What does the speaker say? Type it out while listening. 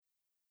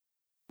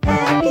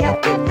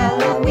happy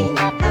Halloween,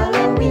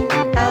 Halloween,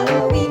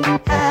 Halloween,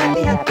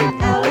 happy, happy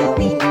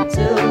Halloween,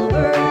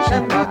 Silver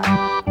Shamrock.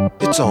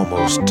 It's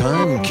almost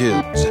time,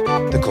 kids.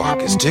 The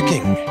clock is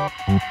ticking.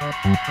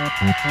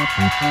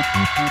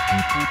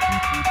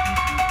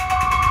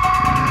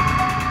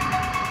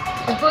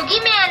 The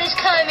boogeyman is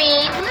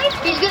coming.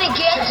 He's gonna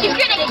get you.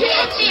 He's gonna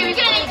get you. He's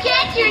gonna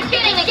get you. He's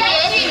gonna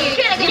get you. He's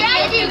gonna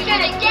get you. He's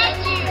gonna get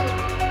you.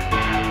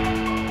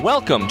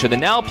 Welcome to the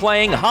now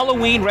playing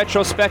Halloween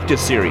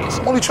retrospective series,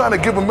 I'm only trying to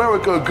give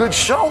America a good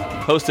show.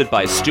 hosted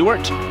by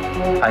Stuart,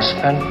 I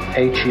spent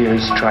 8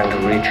 years trying to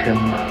reach him,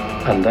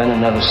 and then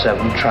another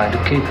 7 trying to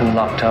keep him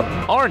locked up.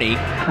 Arnie,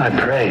 I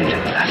prayed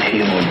that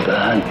he would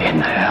burn in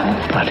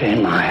hell, but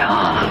in my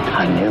heart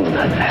I knew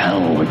that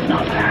hell would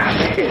not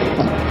have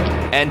him.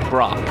 and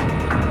Brock.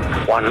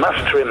 One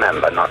must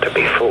remember not to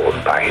be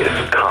fooled by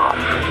his calm,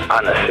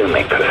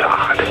 unassuming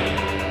facade.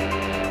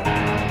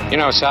 You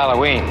know, it's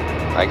Halloween.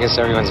 I guess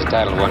everyone's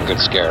entitled to one good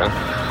scare,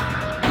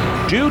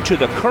 huh? Due to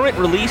the current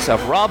release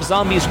of Rob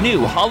Zombie's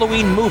new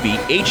Halloween movie,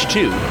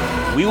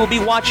 H2, we will be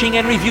watching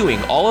and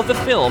reviewing all of the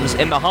films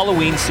in the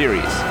Halloween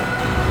series.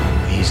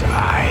 These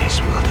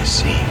eyes will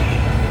deceive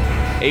you.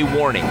 A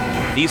warning,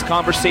 these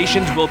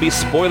conversations will be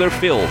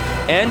spoiler-filled,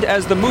 and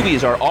as the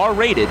movies are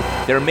R-rated,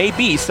 there may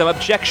be some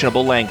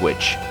objectionable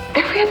language.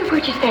 Every other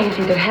word you say is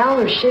either hell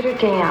or shit or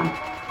damn.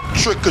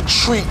 Trick or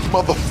treat,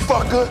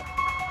 motherfucker.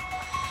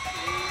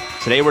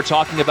 Today we're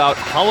talking about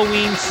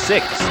Halloween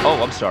 6.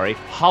 Oh, I'm sorry.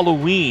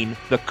 Halloween,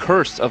 The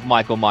Curse of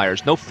Michael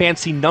Myers. No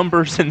fancy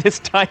numbers in this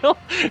title.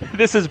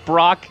 This is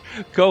Brock,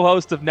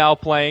 co-host of Now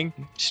Playing.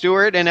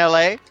 Stuart in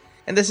LA.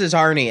 And this is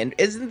Arnie, and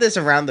isn't this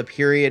around the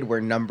period where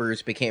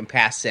numbers became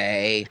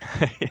passé,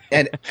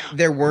 and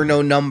there were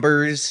no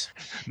numbers?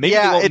 Maybe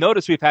you won't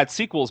notice we've had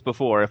sequels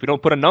before if we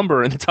don't put a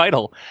number in the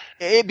title.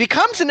 It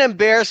becomes an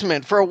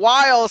embarrassment. For a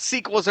while,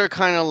 sequels are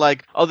kind of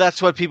like, oh,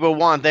 that's what people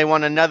want. They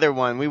want another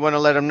one. We want to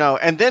let them know.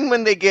 And then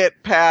when they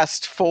get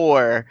past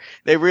 4,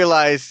 they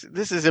realize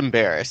this is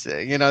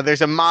embarrassing. You know,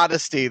 there's a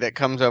modesty that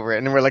comes over it.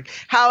 And we're like,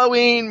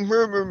 Halloween,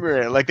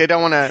 like they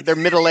don't want to, they're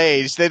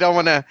middle-aged. They don't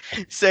want to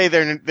say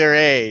their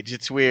age.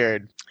 It's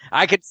weird.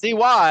 I could see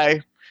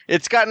why.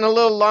 It's gotten a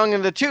little long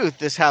in the tooth,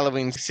 this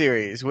Halloween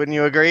series. Wouldn't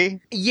you agree?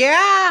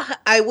 Yeah,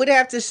 I would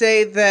have to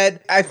say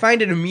that I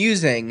find it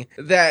amusing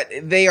that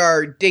they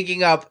are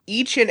digging up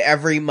each and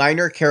every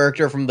minor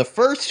character from the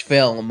first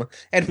film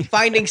and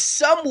finding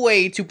some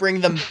way to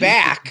bring them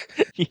back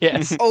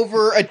Yes.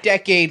 over a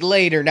decade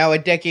later, now a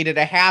decade and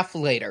a half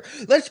later.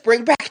 Let's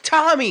bring back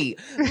Tommy.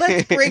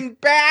 Let's bring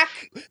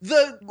back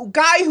the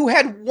guy who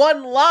had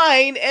one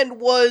line and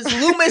was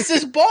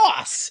Loomis's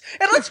boss.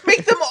 And let's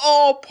make them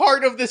all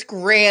part of this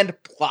grand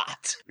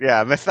plot.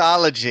 Yeah,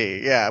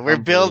 mythology. Yeah, we're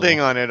building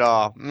on it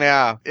all.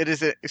 Yeah, it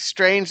is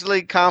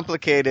strangely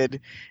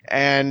complicated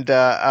and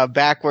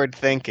backward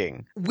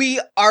thinking. We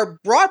are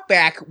brought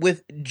back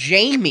with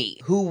Jamie,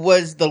 who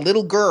was the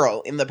little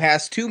girl in the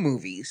past 2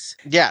 movies.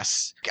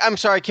 Yes. I'm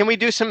sorry, can we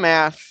do some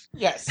math?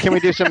 Yes. Can we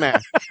do some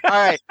math? All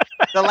right.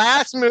 The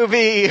last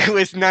movie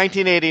was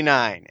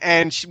 1989,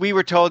 and we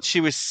were told she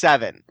was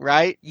 7,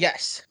 right?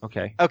 Yes.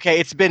 Okay. Okay,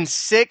 it's been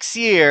 6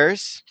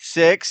 years.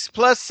 6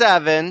 plus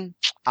 7.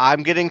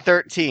 I'm getting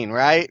 13,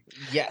 right?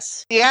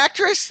 Yes. The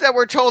actress that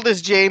we're told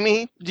is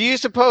Jamie, do you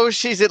suppose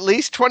she's at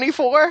least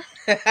 24?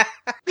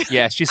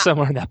 Yeah, she's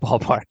somewhere in that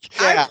ballpark.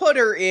 I put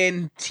her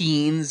in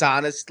teens,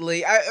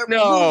 honestly.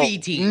 No. Movie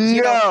teens.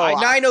 You know,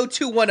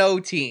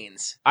 90210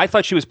 teens. I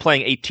thought she was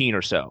playing 18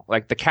 or so.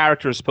 Like, the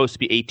character is supposed to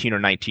be 18 or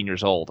 19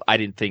 years old. I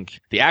didn't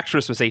think the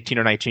actress was 18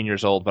 or 19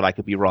 years old, but I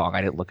could be wrong.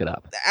 I didn't look it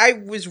up. I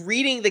was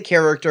reading the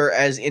character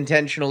as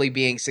intentionally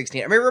being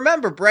 16. I mean,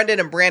 remember, Brendan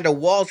and Branda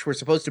Walsh were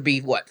supposed to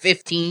be,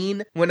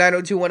 15 when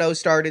 90210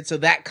 started? So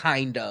that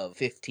kind of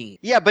 15.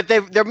 Yeah, but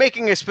they're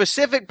making a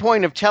specific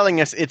point of telling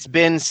us it's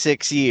been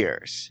 6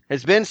 years.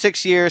 It's been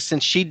 6 years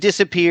since she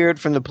disappeared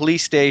from the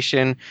police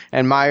station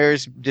and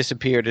Myers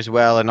disappeared as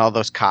well and all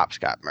those cops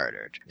got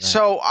murdered. Right.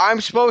 So I'm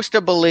supposed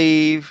to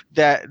believe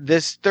that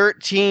this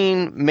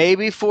 13,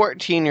 maybe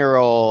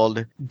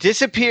 14-year-old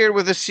disappeared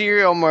with a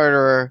serial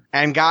murderer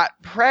and got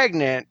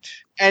pregnant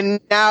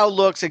and now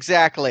looks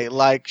exactly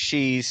like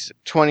she's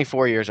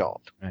 24 years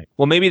old. Right.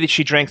 Well, maybe that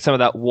she drank some of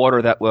that water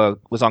that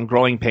was on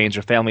Growing Pains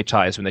or Family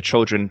Ties when the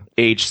children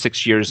aged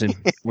 6 years in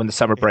when the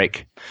summer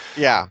break.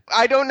 Yeah.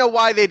 I don't know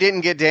why they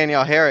didn't get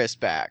Danielle Harris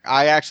back.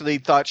 I actually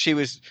thought she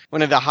was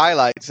one of the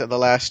highlights of the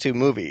last 2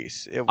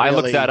 movies. I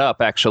looked that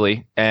up,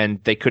 actually, and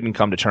they couldn't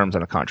come to terms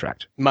on a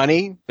contract.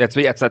 Money? That's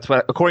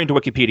what, according to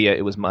Wikipedia,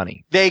 it was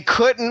money. They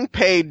couldn't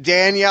pay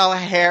Danielle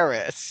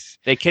Harris.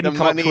 They couldn't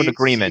come up to an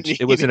agreement.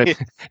 It was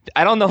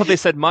I don't know if they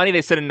said money.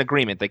 They said an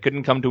agreement. They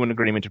couldn't come to an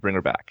agreement to bring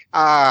her back.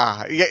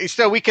 Yeah.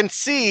 So we can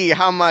see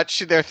how much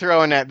they're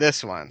throwing at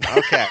this one.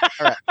 Okay.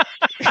 All right.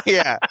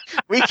 Yeah.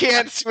 We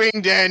can't swing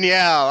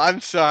Danielle.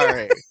 I'm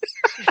sorry.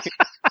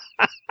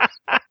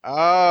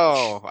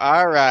 Oh,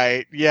 all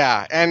right.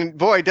 Yeah. And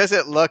boy, does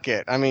it look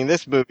it. I mean,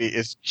 this movie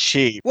is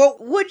cheap. Well,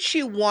 would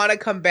she want to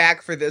come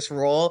back for this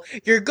role?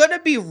 You're going to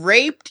be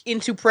raped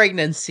into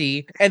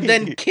pregnancy and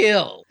then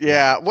killed.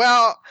 Yeah.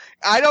 Well,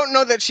 I don't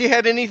know that she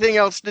had anything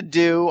else to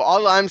do.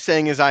 All I'm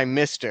saying is I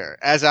missed her,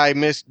 as I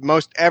missed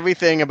most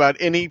everything about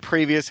any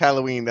previous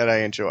Halloween that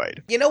I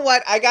enjoyed. You know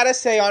what? I gotta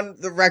say on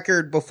the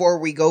record before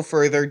we go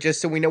further,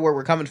 just so we know where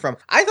we're coming from,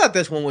 I thought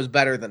this one was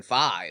better than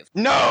 5.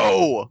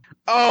 No!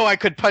 Oh, I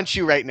could punch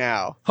you right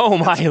now. Oh,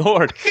 my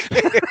Lord.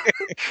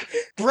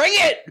 Bring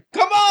it!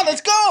 Come on,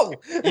 let's go!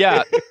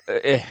 Yeah.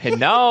 And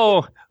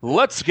now,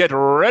 let's get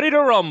ready to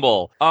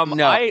rumble.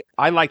 No.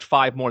 I liked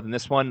 5 more than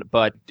this one,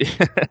 but...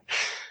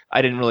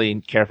 I didn't really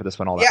care for this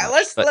one all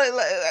that much.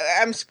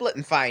 I'm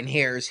splitting fine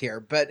hairs here,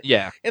 but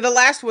yeah. In the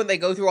last one, they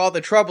go through all the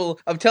trouble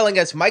of telling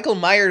us Michael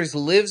Myers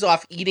lives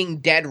off eating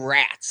dead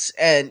rats.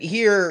 And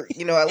here,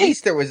 at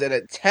least there was an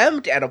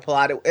attempt at a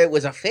plot. It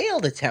was a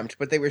failed attempt,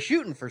 but they were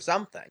shooting for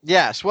something.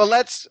 Yes. Well,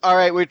 all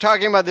right, we're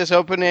talking about this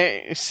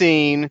opening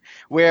scene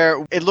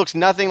where it looks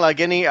nothing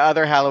like any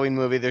other Halloween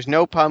movie. There's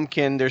no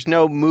pumpkin. There's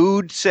no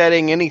mood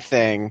setting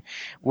anything.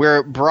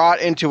 We're brought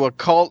into a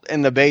cult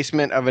in the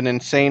basement of an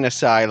insane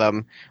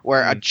asylum,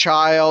 where a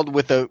child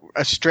with a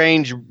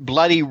strange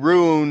bloody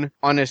rune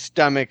on his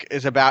stomach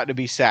is about to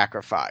be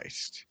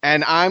sacrificed.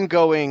 And I'm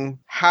going,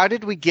 how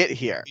did we get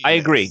here? I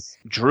agree.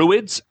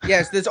 Druids?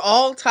 Yes, this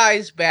all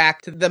ties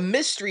back to the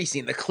mystery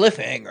scene, the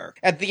cliffhanger,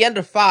 at the end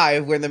of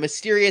 5, where the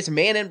mysterious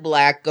man in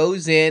black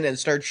goes in and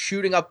starts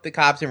shooting up the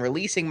cops and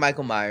releasing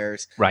Michael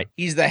Myers. Right.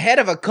 He's the head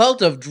of a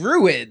cult of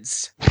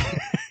druids.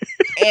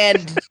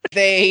 And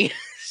they...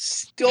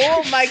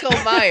 stole Michael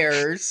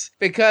Myers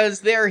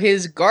because they're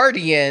his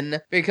guardian,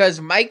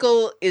 because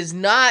Michael is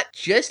not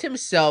just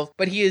himself,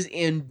 but he is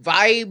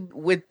imbibed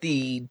with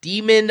the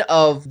demon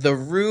of the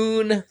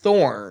rune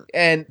thorn.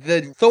 And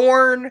the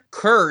thorn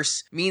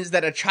curse means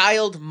that a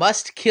child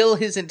must kill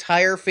his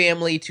entire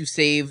family to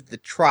save the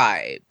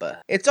tribe.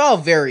 It's all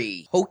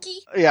very hokey.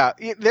 Yeah,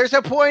 there's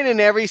a point in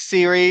every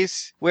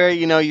series where,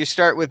 you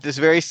start with this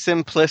very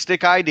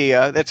simplistic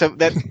idea.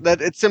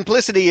 Its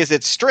simplicity is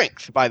its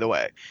strength, by the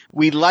way.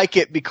 We like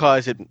it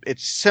because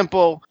it's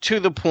simple, to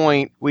the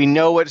point, we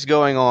know what's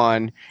going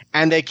on,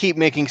 and they keep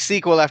making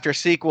sequel after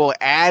sequel,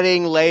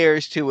 adding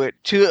layers to it,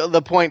 to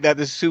the point that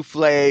the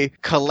souffle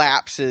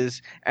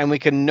collapses and we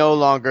can no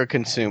longer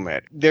consume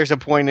it. There's a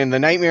point in the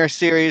Nightmare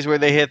series where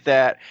they hit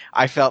that.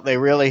 I felt they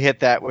really hit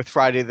that with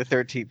Friday the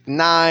 13th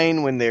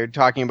 9, when they're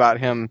talking about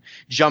him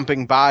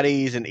jumping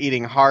bodies and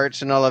eating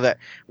hearts and all of that.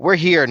 We're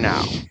here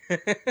now.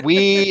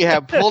 We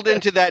have pulled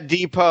into that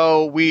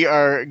depot. We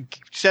are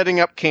setting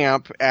up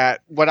camp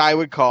at what I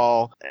would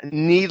call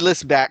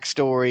needless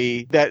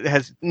backstory that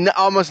has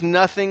almost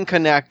nothing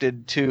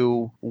connected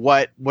to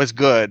what was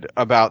good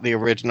about the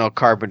original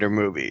Carpenter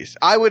movies.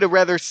 I would have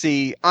rather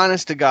see,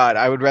 honest to God,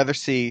 I would rather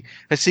see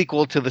a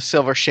sequel to the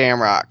Silver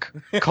Shamrock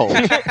cult.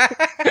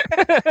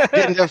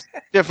 Didn't just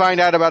to find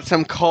out about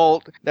some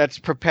cult that's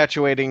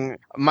perpetuating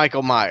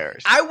Michael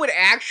Myers. I would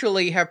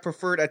actually have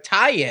preferred a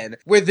tie-in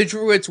where the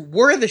Druids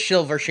were the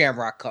Silver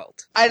Shamrock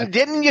cult. And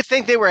didn't you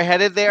think they were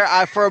headed there?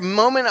 For a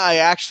moment, I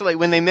actually,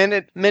 when they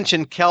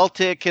mentioned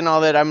Celtic and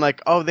all that, I'm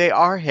like, oh, they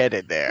are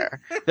headed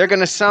there. They're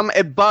going to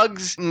it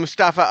bugs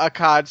Mustafa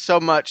Akkad so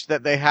much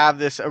that they have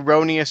this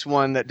erroneous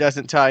one that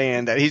doesn't tie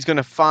in, that he's going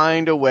to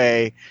find a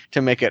way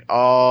to make it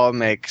all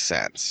make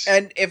sense.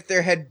 And if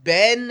there had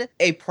been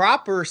a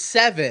proper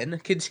 7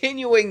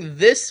 continuing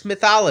this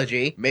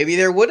mythology, maybe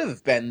there would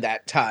have been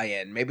that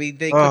tie-in. Maybe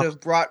they could have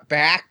brought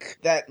back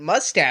that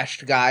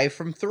mustached guy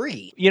from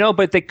 3.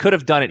 But they could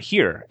have done it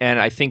here, and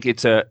I think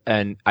it would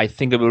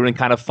have been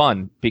kind of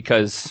fun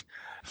because,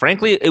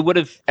 frankly, it would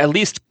have at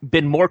least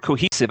been more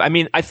cohesive. I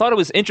mean, I thought it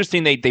was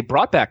interesting they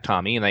brought back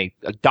Tommy, and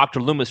Dr.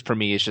 Loomis for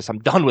me is just, I'm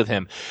done with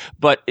him.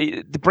 But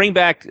to bring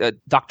back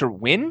Dr.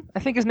 Wynn, I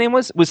think his name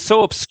was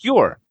so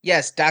obscure.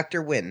 Yes,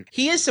 Dr. Wynn.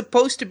 He is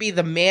supposed to be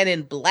the Man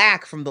in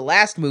Black from the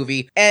last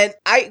movie, and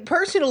I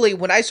personally,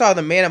 when I saw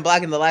the Man in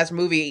Black in the last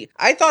movie,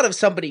 I thought of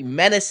somebody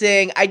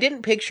menacing. I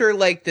didn't picture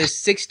like this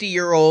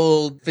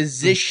 60-year-old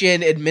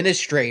physician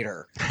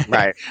administrator.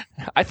 Right.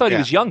 I thought he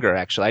was younger,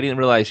 actually. I didn't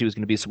realize he was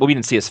going to be, well, we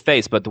didn't see his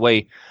face, but the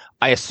way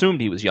I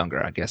assumed he was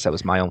younger, I guess that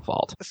was my own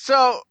fault.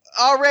 So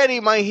already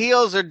my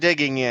heels are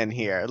digging in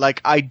here. Like,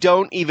 I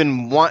don't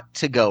even want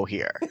to go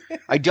here.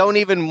 I don't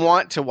even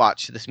want to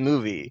watch this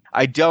movie.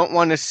 I don't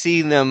want to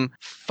see them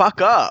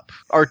fuck up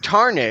or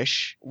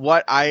tarnish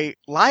what I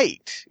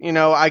liked.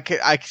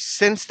 I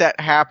sense that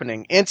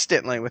happening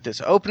instantly with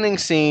this opening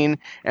scene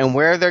and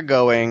where they're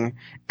going.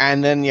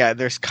 And then,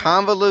 there's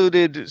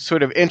convoluted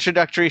sort of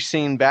introductory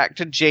scene back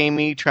to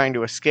Jamie trying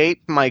to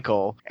escape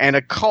Michael and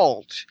a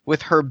cult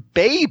with her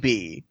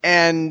baby.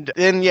 And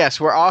then, yes,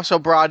 we're also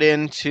brought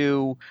into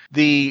to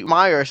the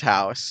Myers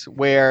house,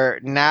 where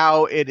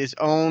now it is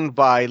owned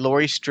by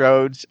Laurie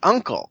Strode's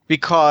uncle,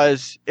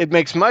 because it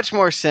makes much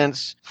more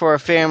sense for a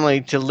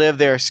family to live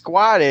there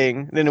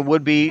squatting than it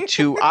would be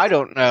to, I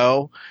don't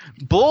know,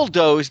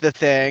 bulldoze the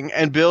thing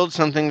and build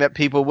something that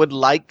people would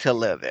like to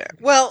live in.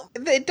 Well,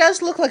 it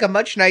does look like a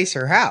much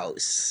nicer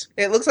house.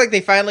 It looks like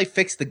they finally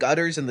fixed the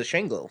gutters and the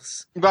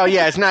shingles. Well,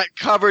 yeah, it's not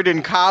covered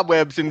in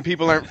cobwebs and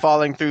people aren't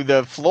falling through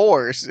the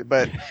floors,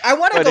 but... I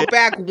want to go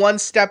back one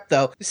step,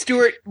 though.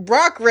 Stuart,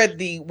 Brock read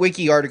the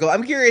wiki article.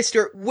 I'm curious,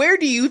 Stuart, where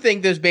do you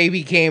think this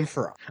baby came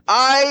from?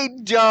 I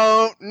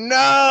don't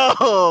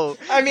know.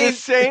 I mean...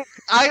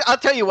 I'll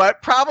tell you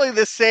what, probably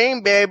the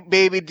same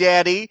baby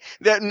daddy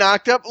that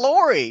knocked up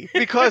Laurie,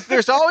 because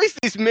there's always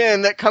these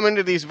men that come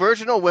into these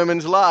virginal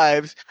women's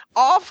lives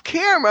off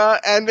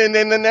camera, and then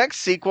in the next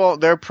sequel,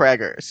 they're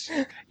preggers.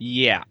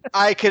 Yeah.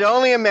 I could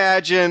only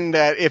imagine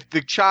that if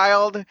the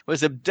child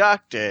was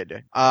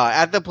abducted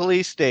at the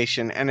police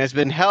station and has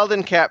been held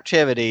in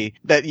captivity,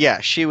 that, yeah,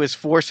 she was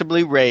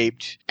forcibly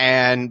raped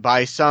and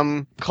by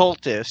some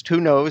cultist, who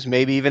knows,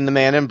 maybe even the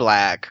Man in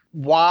Black.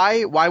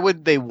 Why? Why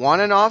would they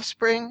want an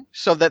offspring?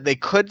 So that they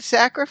could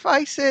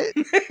sacrifice it?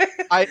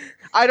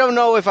 I don't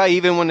know if I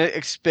even want to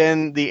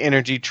expend the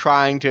energy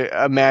trying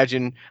to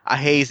imagine a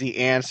hazy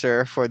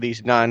answer for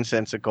these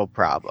nonsensical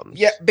problems.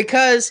 Yeah,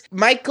 because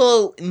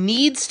Michael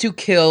needs to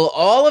kill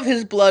all of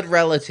his blood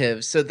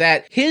relatives so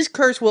that his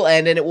curse will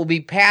end and it will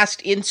be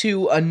passed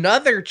into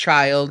another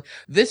child,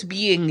 this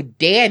being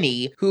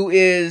Danny, who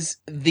is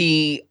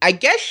I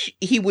guess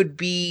he would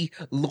be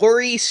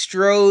Laurie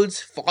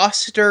Strode's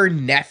foster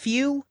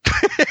nephew?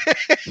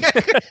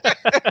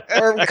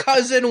 Or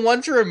cousin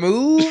once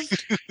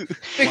removed?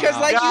 Because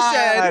like you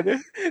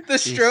said, the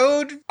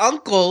Strode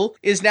uncle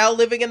is now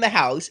living in the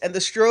house, and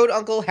the Strode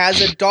uncle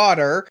has a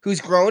daughter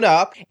who's grown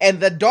up, and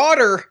the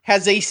daughter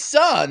has a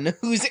son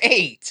who's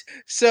 8.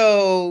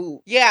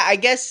 So, yeah, I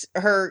guess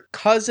her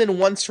cousin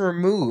once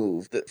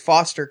removed, the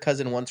foster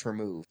cousin once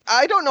removed.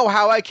 I don't know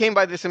how I came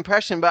by this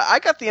impression, but I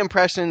got the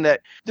impression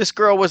that this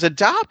girl was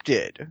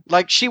adopted.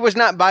 Like, she was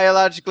not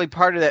biologically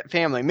part of that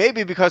family.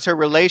 Maybe because her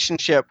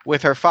relationship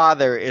with her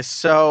father is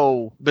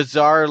so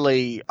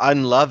bizarrely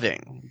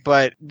unloving.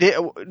 But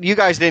you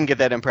guys didn't get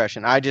that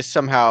impression. I just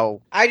somehow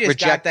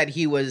got that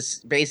he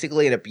was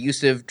basically an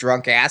abusive,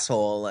 drunk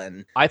asshole.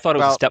 And I thought it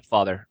was a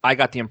stepfather. I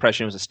got the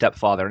impression it was a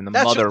stepfather, and the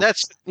mother...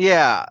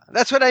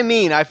 That's what I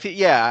mean. I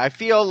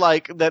feel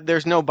like that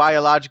there's no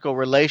biological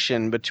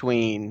relation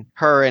between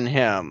her and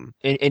him.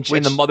 And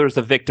the mother's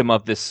the victim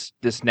of this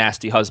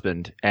nasty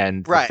husband,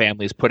 and the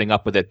family's putting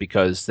up with it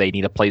because they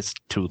need a place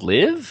to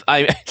live?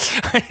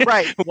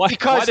 Right. Why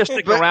they're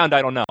sticking around,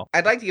 I don't know.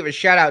 I'd like to give a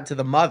shout out to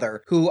the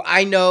mother, who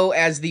I know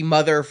as the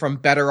mother from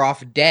Better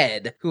Off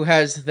Dead, who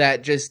has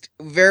that just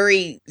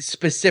very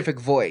specific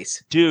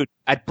voice. Dude,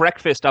 at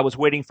breakfast, I was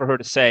waiting for her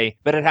to say,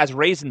 but it has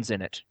raisins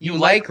in it. You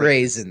like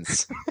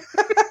raisins.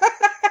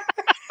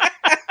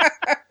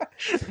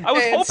 I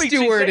was hoping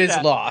Stuart is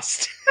that.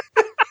 Lost.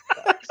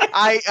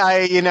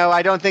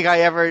 I don't think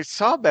I ever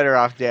saw Better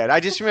Off Dead.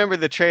 I just remember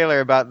the trailer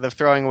about the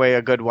throwing away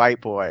a good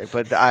white boy,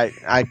 but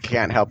I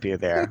can't help you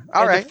there.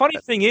 All right. The funny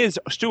thing is,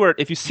 Stuart,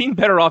 if you've seen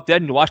Better Off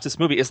Dead and you watch this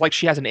movie, it's like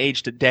she hasn't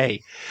aged a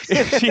day.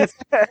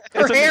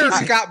 Her hair's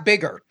got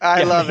bigger.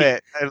 I love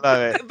it.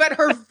 But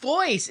her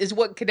voice is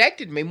what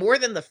connected me more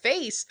than the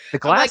face. The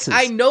glasses.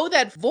 I know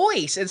that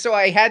voice, and so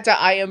I had to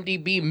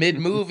IMDb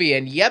mid-movie,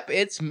 and yep,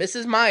 it's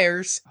Mrs.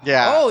 Myers.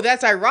 Yeah. Oh,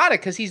 that's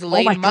ironic, because he's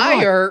Lane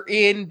Meyer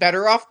in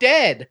Better Off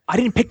Dead. I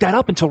didn't pick that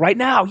up until right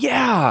now.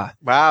 Yeah.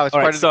 Wow, it's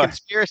part of the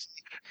conspiracy.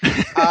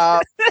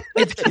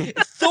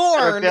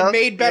 Thorne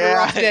made Better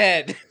Off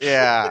Dead.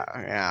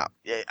 Yeah.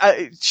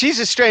 She's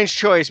a strange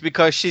choice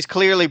because she's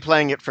clearly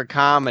playing it for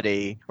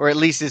comedy, or at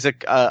least is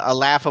a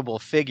laughable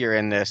figure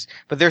in this.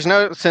 But there's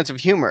no sense of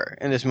humor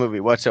in this movie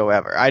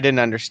whatsoever. I didn't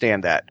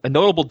understand that. A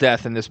notable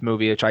death in this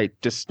movie, which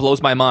just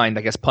blows my mind,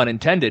 I guess pun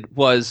intended,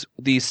 was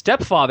the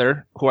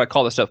stepfather, who I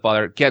call the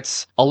stepfather,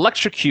 gets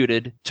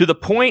electrocuted to the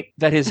point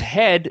that his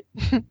head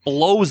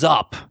blows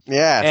up.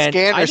 Yeah,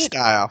 Scanner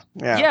style.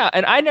 Yeah,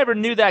 and I never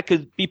knew that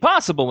could be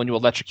possible when you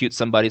electrocute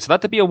somebody. So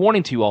that to be a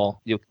warning to you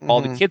all,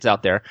 all the kids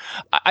out there.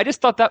 I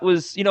just thought that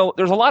was,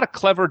 there's a lot of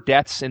clever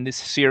deaths in this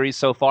series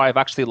so far. I've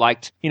actually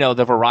liked,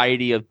 the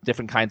variety of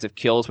different kinds of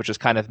kills, which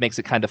makes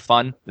it kind of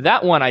fun.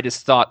 That one I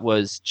just thought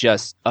was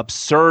just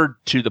absurd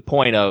to the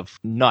point of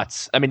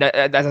nuts. I mean,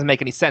 that doesn't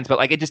make any sense,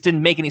 but it just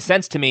didn't make any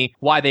sense to me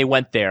why they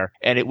went there.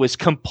 And it was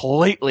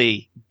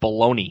completely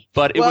baloney,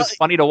 but it was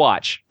funny to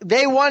watch.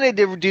 They wanted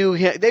to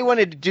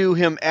do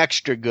him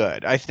extra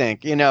good, I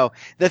think.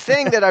 The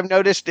thing that I've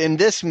noticed in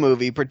this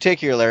movie in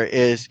particular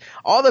is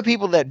all the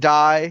people that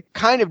die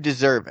kind of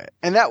deserve it.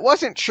 And that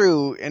wasn't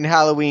true in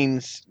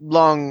Halloween's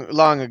long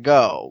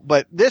ago.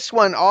 But this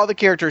one, all the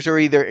characters are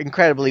either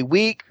incredibly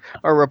weak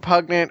or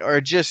repugnant or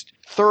just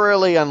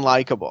thoroughly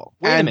unlikable.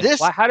 Wait a And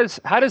minute.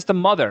 How does the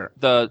mother,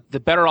 the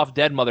better off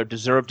dead mother,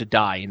 deserve to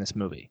die in this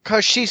movie?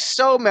 Because she's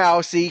so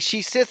mousy,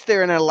 she sits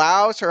there and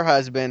allows her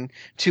husband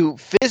to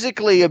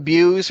physically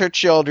abuse her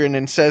children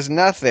and says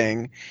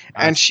nothing.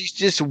 And she's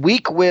just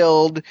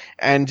weak-willed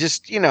and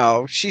just,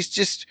 she's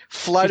just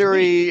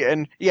fluttery.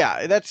 And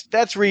yeah,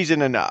 that's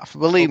reason enough.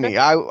 Believe me,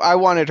 I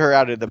wanted her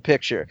out of the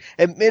picture.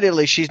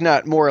 Admittedly, she's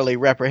not morally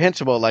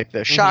reprehensible like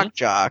the shock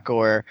jock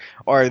or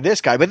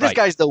this guy, but this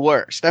guy's the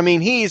worst. I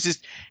mean,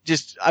 he's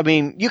just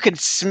you can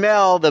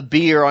smell the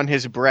beer on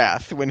his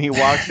breath when he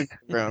walks in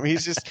the room.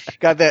 He's just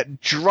got that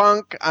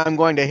drunk, I'm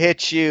going to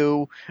hit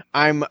you,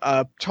 I'm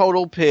a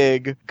total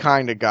pig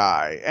kind of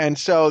guy. And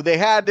so they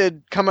had to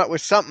come up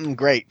with something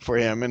great for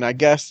him. And I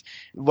guess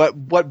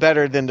what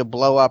better than to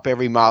blow up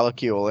every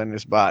molecule in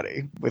his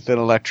body with an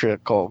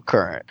electrical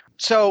current.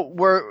 So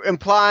we're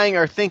implying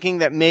or thinking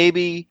that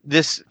maybe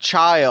this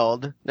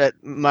child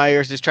that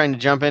Myers is trying to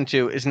jump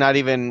into is not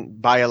even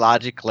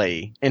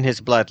biologically in his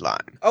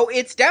bloodline. Oh,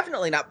 it's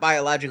definitely not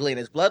biologically in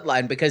his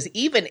bloodline, because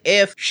even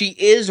if she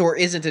is or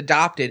isn't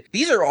adopted,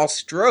 these are all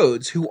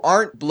Strodes who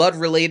aren't blood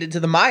related to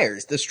the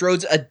Myers. The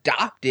Strodes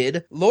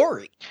adopted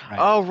Laurie. Right.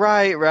 Oh,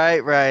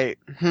 right.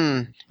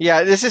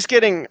 Yeah, this is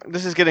getting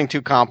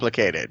too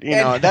complicated.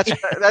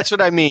 That's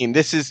what I mean.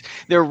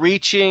 They're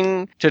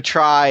reaching to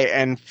try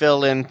and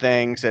fill in things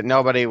that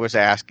nobody was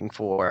asking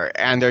for,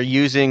 and they're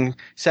using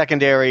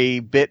secondary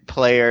bit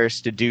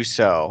players to do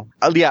so.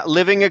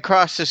 Living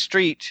across the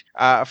street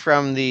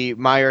from the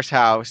Myers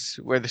house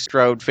where the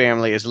Strode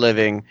family is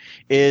living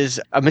is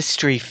a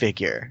mystery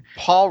figure,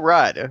 Paul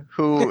Rudd,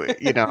 who,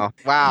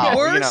 wow.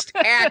 Worst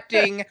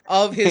acting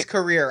of his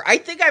career. I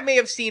think I may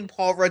have seen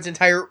Paul Rudd's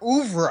entire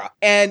oeuvre,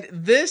 and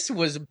this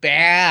was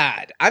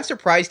bad. I'm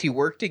surprised he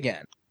worked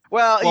again.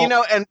 Well,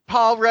 and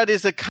Paul Rudd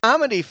is a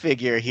comedy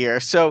figure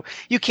here, so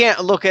you can't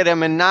look at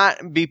him and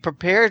not be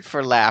prepared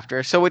for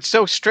laughter. So it's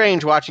so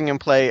strange watching him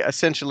play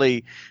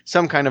essentially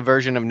some kind of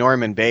version of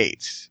Norman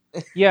Bates.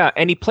 Yeah,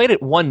 and he played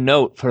it one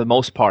note for the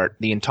most part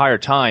the entire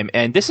time.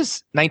 And this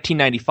is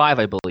 1995,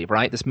 I believe,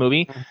 right? This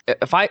movie.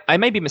 If I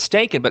may be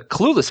mistaken, but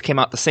Clueless came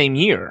out the same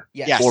year.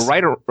 Yes.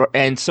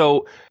 And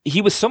so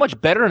he was so much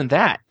better than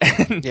that.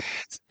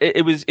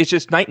 It's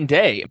just night and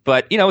day.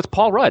 But it's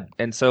Paul Rudd,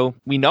 and so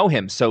we know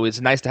him. So it's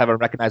nice to have a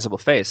recognizable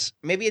face.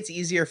 Maybe it's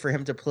easier for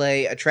him to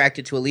play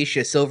attracted to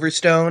Alicia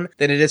Silverstone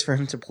than it is for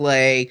him to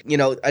play,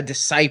 a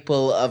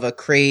disciple of a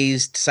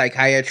crazed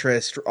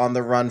psychiatrist on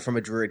the run from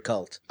a druid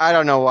cult. I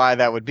don't know why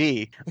that would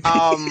be.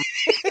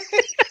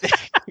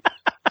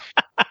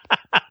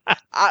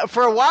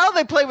 For a while,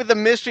 they played with the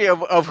mystery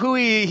of who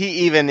he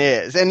even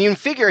is. And you can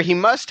figure he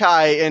must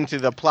tie into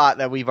the plot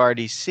that we've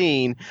already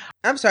seen.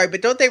 I'm sorry,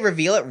 but don't they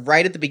reveal it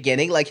right at the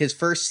beginning? Like his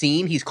first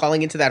scene, he's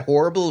calling into that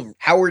horrible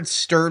Howard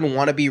Stern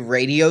wannabe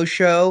radio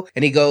show.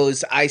 And he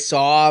goes, I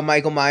saw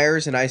Michael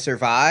Myers and I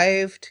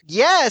survived.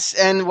 Yes,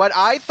 and what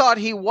I thought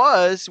he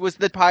was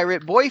the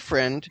pirate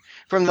boyfriend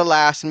from the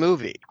last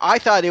movie. I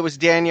thought it was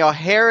Danielle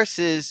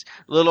Harris's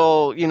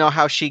little,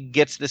 how she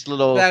gets this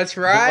little... That's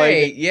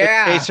right,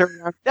 yeah.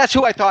 That's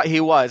who I thought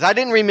he was. I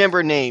didn't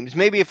remember names.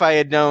 Maybe if I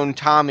had known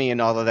Tommy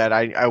and all of that,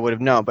 I would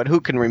have known. But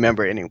who can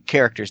remember any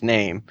character's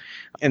name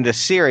in the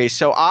series?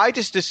 So I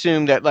just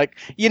assumed that,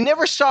 you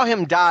never saw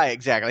him die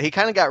exactly. He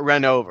kind of got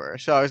run over.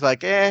 So I was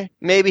like,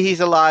 maybe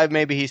he's alive,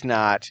 maybe he's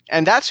not.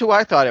 And that's who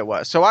I thought it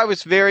was. So I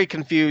was very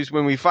confused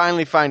when we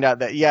finally find out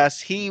that, yes,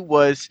 he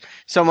was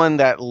someone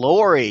that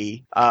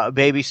Laurie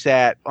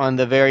babysat on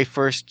the very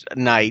first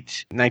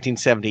night,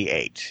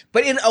 1978.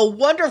 But in a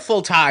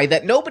wonderful tie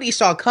that nobody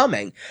saw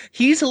coming,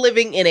 he's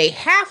living in a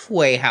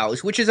halfway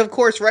house, which is, of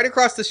course, right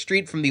across the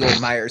street from the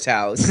old Myers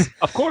house.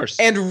 Of course.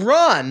 And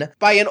run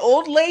by an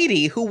old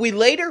lady who we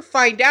later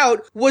find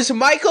out was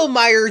Michael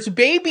Myers'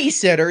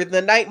 babysitter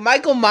the night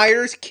Michael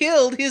Myers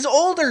killed his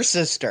older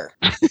sister.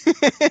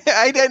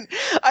 I didn't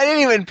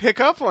even pick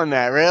up on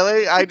that,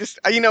 really. I just,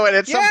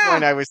 at some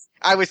point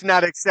I was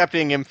not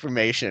accepting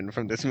information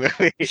from this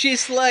movie.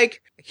 She's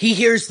like, he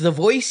hears the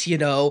voice,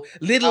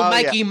 Little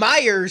Mikey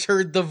Myers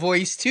heard the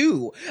voice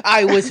too.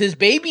 I was his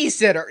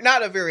babysitter.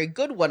 Not a very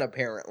good one,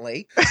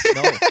 apparently.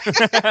 No.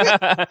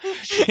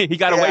 He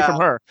got away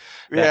from her.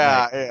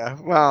 Yeah.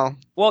 Well,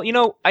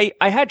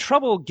 I had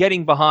trouble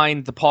getting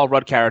behind the Paul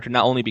Rudd character,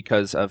 not only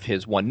because of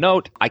his one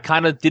note. I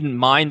kind of didn't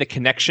mind the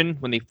connection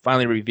when they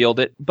finally revealed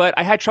it, but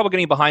I had trouble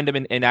getting behind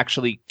him and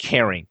actually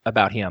caring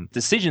about him.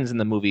 Decisions in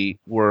the movie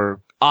were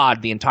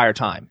odd the entire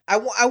time. I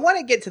want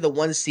to get to the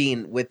one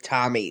scene with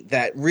Tommy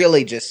that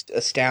really just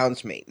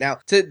astounds me. Now,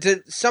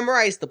 to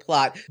summarize the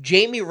plot,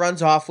 Jamie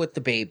runs off with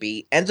the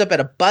baby, ends up at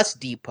a bus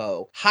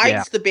depot,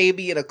 hides the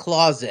baby in a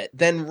closet,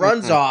 then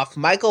runs off.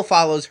 Michael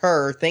follows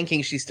her,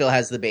 thinking she still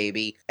has the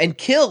baby, and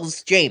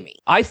kills Jamie.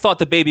 I thought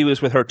the baby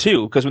was with her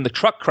too, because when the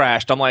truck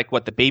crashed, I'm like,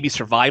 what, the baby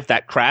survived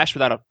that crash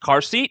without a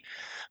car seat?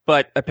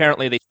 but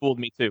apparently they fooled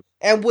me too.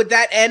 And would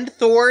that end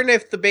Thorne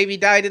if the baby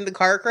died in the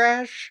car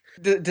crash?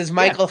 Does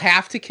Michael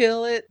have to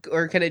kill it,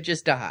 or can it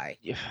just die?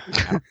 Yeah,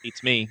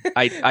 beats me.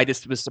 I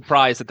just was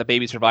surprised that the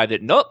baby survived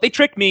it. Nope, they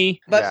tricked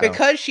me. But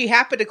because she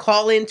happened to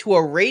call into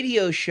a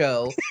radio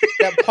show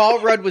that Paul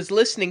Rudd was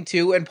listening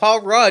to, and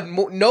Paul Rudd,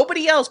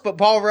 nobody else but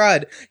Paul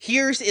Rudd,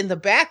 hears in the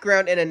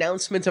background an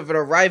announcement of an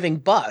arriving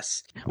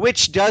bus.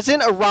 Which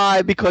doesn't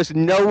arrive because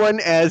no one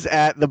is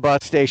at the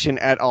bus station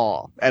at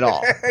all.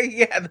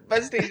 Yeah, the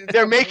bus station.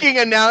 They're making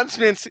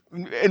announcements.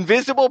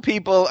 Invisible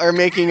people are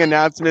making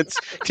announcements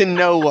to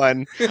no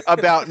one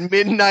about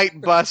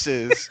midnight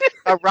buses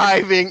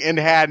arriving in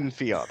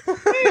Haddonfield.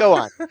 Go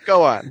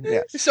on.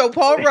 Yes. So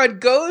Paul Rudd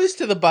goes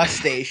to the bus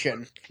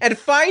station and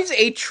finds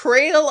a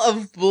trail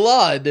of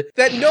blood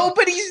that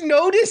nobody's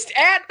noticed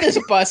at this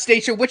bus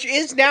station, which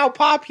is now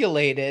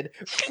populated,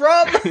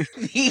 from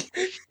the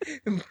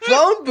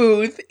phone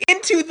booth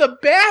into the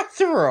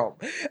bathroom.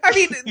 I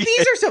mean, these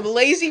are some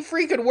lazy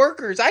freaking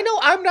workers. I know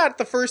I'm not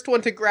the first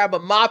one to grab a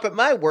mop at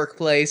my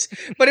workplace,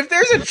 but if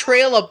there's a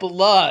trail of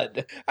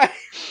blood, I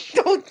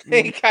don't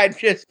think I'd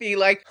just be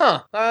like,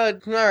 all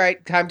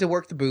right, time to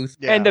work the booth.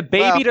 Yeah. And the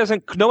baby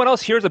doesn't, no one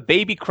else hears a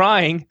baby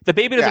crying. The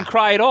baby doesn't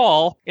cry at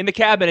all in the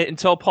cabinet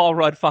until Paul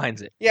Rudd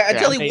finds it. Yeah,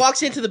 until he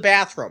walks into the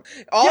bathroom.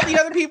 All the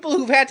other people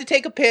who've had to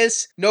take a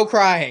piss, no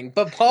crying.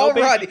 But Paul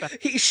Rudd,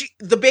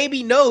 the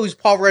baby knows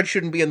Paul Rudd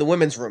shouldn't be in the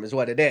women's room is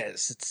what it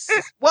is.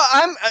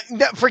 Well,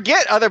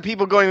 forget other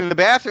people going to the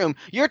bathroom.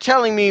 You're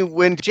telling me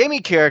when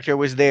Jamie character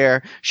was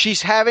there,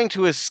 she's having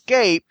to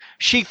escape.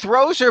 She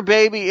throws her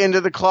baby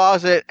into the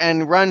closet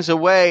and runs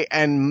away,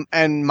 and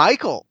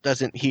Michael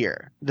doesn't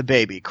hear the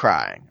baby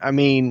crying. I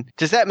mean,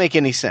 does that make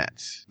any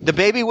sense? The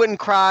baby wouldn't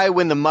cry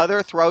when the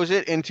mother throws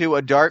it into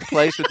a dark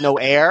place with no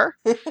air.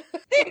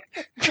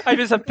 I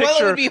just have a picture.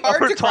 Well, it would be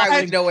hard to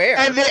cry with no air.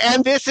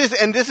 And this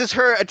is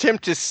her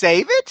attempt to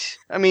save it.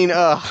 I mean,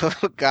 oh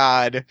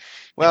God.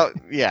 Well,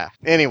 yeah.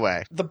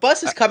 Anyway, the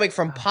bus is coming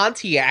from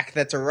Pontiac.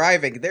 That's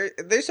arriving.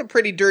 There's some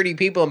pretty dirty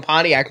people in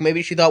Pontiac.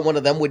 Maybe she thought one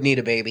of them would need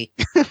a baby.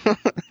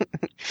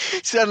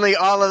 Suddenly,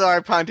 all of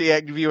our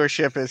Pontiac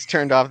viewership has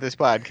turned off this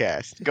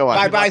podcast. Go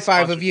on. Bye,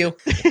 5 of you.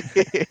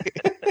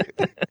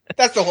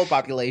 That's the whole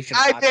population.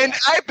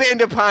 I've been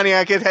to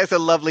Pontiac. It has a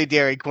lovely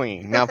Dairy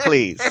Queen. Now,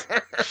 please.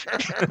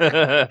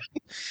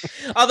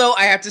 Although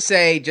I have to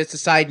say, just a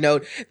side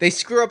note, they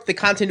screw up the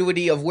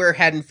continuity of where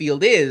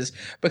Haddonfield is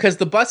because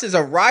the bus is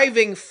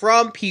arriving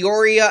from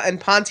Peoria and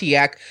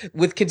Pontiac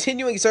with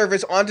continuing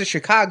service onto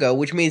Chicago,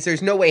 which means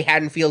there's no way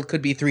Haddonfield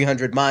could be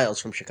 300 miles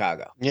from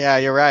Chicago. Yeah,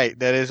 you're right.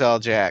 That is all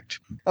jacked.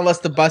 Unless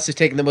the bus is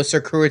taking the most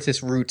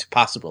circuitous route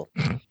possible.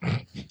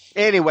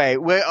 Anyway,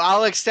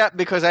 I'll accept,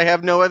 because I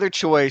have no other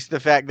choice, the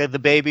fact that the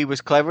baby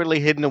was cleverly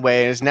hidden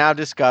away and is now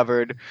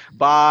discovered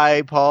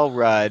by Paul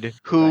Rudd,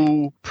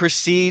 who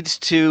proceeds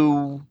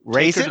to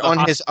raise it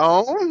on his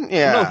own.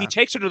 Yeah. No, he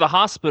takes her to the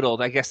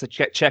hospital, I guess, to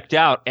get checked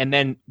out, and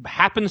then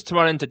happens to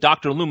run into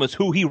Dr. Loomis,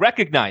 who he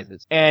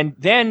recognizes, and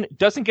then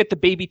doesn't get the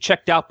baby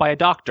checked out by a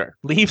doctor.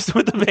 Leaves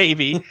with the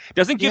baby,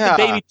 doesn't give the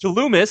baby to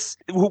Loomis,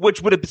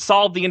 which would have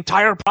solved the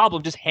entire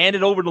problem, just hand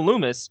it over to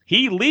Loomis.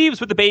 He leaves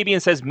with the baby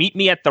and says, meet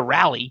me at the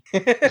rally.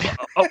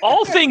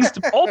 all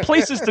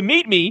places to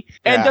meet me,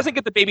 and doesn't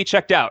get the baby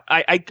checked out.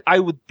 I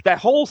would, that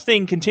whole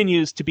thing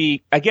continues to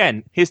be,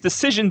 again, his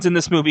decisions in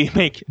this movie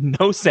make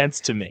no sense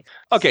to me.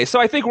 Okay, so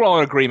I think we're all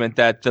in agreement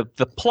that the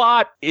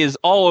plot is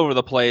all over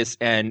the place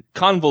and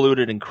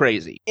convoluted and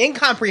crazy.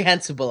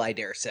 Incomprehensible, I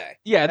dare say.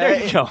 Yeah,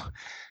 there you go.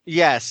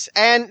 Yes.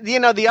 And,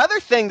 the other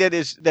thing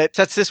that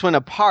sets this one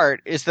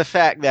apart is the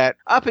fact that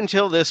up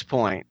until this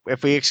point,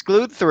 if we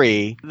exclude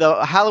 3,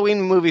 the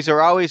Halloween movies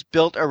are always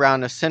built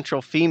around a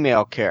central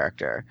female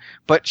character.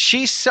 But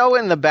she's so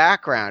in the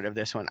background of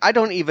this one. I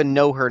don't even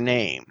know her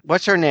name.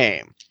 What's her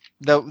name?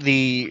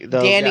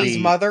 Danny's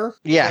mother?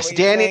 Yes,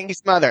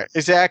 Danny's mother.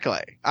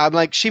 Exactly. I'm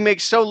like, she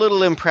makes so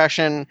little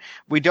impression.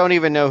 We don't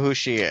even know who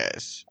she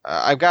is.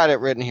 I've got it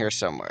written here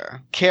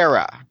somewhere.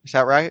 Kara. Is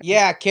that right?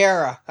 Yeah,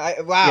 Kara.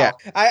 Wow.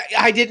 Yeah.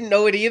 I didn't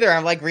know it either.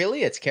 I'm like,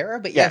 really? It's Kara?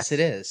 But yes, it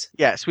is.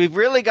 Yes, we've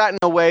really gotten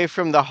away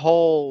from the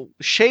whole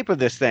shape of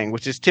this thing,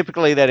 which is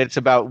typically that it's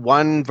about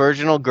one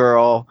virginal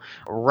girl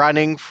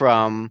running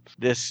from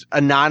this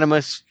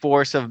anonymous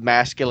force of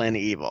masculine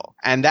evil.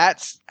 And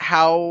that's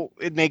how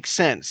it makes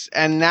sense.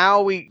 And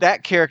now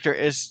that character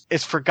is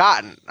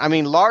forgotten. I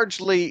mean,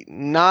 largely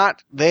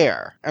not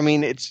there. I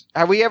mean,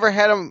 have we ever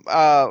had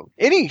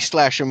any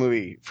slasher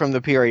movie from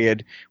the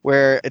period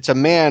where it's a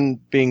man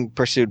being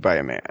pursued by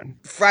a man?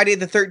 Friday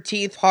the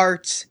 13th,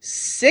 Part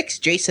 6,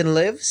 Jason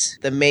Lives.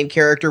 The main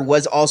character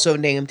was also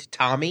named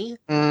Tommy.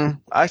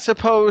 I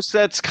suppose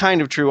that's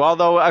kind of true,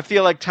 although I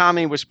feel like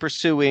Tommy was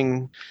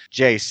pursuing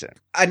Jason.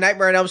 A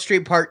Nightmare on Elm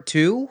Street Part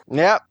 2?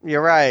 Yep,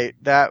 you're right.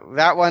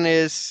 That one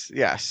is,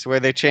 yes, where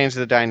they change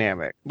the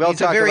dynamic.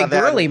 He's a very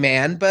girly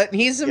man, but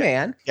he's a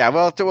man. Yeah,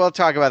 we'll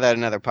talk about that in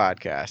another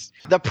podcast.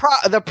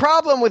 The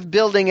problem with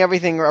building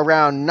everything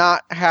around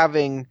not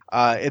having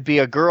it be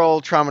a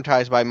girl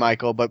traumatized by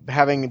Michael, but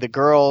having the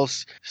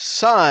girl's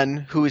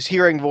son who is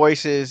hearing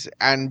voices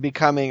and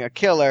becoming a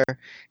killer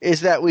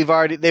is that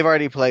they've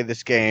already played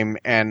this game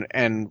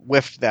and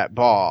whiffed that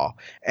ball.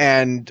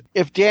 And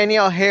if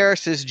Danielle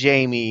Harris's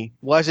Jamie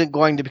wasn't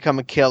going to become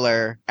a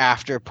killer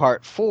after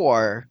part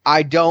 4,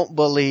 I don't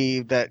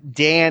believe that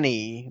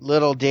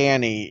little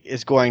Danny,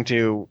 is going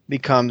to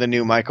become the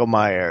new Michael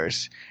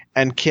Myers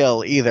and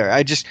kill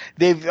either.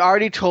 They've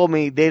already told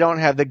me they don't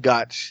have the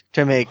guts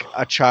to make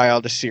a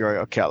child a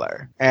serial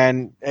killer.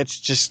 And it's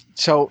just,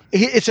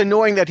 it's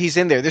annoying that he's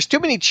in there. There's too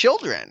many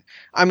children.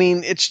 I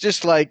mean, it's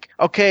just like,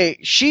 okay,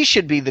 she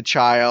should be the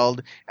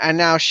child, and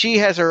now she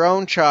has her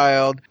own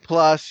child,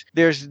 plus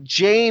there's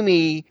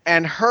Jamie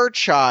and her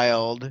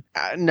child.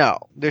 No,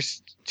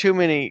 there's too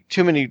many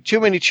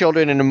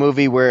children in a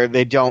movie where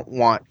they don't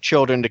want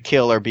children to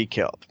kill or be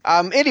killed.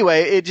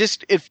 Anyway,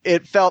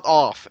 it felt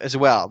off as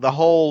well. The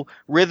whole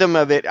rhythm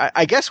of it.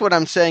 I guess what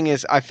I'm saying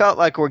is I felt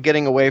like we're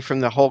getting away from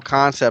the whole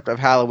concept of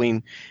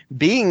Halloween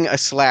being a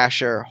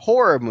slasher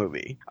horror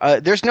movie.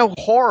 There's no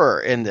horror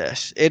in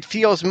this. It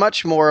feels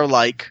much more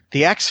like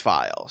The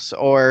X-Files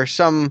or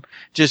some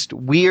just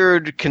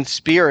weird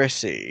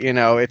conspiracy.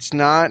 It's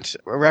not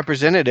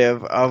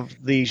representative of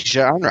the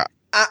genre.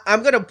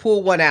 I'm going to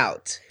pull one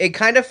out. It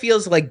kind of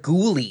feels like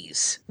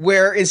Ghoulies,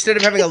 where instead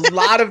of having a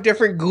lot of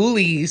different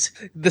ghoulies,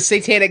 the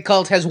satanic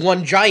cult has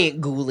one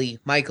giant ghoulie,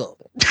 Michael.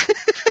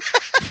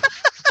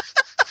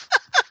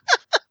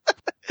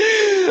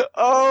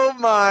 Oh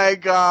my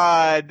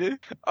God.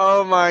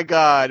 Oh my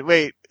God.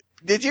 Wait,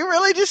 did you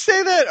really just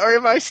say that, or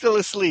am I still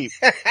asleep?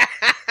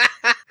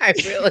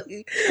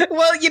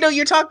 Well,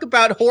 you talk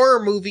about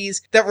horror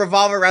movies that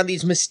revolve around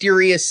these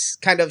mysterious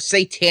kind of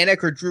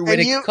satanic or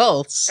druidic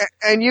cults.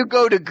 And you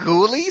go to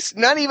Ghoulies?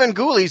 Not even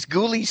Ghoulies,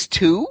 Ghoulies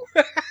 2?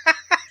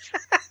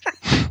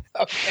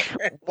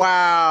 Okay.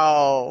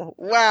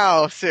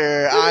 Wow,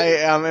 sir. I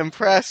am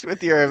impressed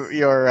with your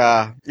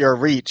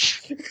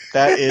reach.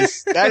 That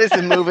is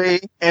a movie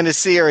and a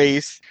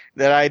series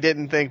that I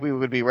didn't think we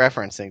would be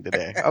referencing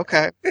today.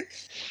 Okay.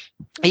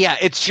 Yeah,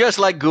 it's just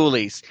like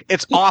Ghoulies.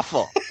 It's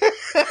awful.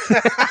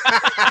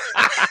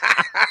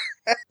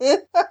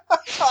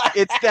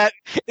 It's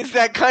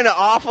that kind of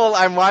awful.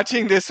 I'm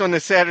watching this on a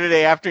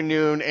Saturday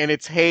afternoon and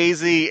it's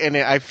hazy and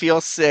I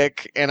feel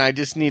sick and I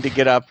just need to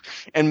get up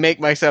and make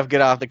myself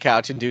get off the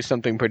couch and do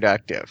something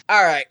productive.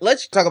 All right,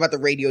 let's talk about the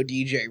radio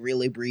DJ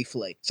really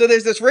briefly. So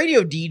there's this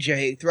radio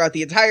DJ throughout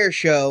the entire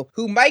show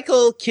who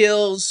Michael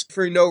kills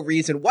for no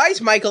reason. Why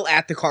is Michael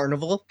at the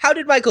carnival? How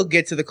did Michael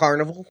get to the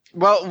carnival?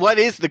 Well, what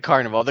is the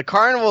carnival? The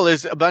carnival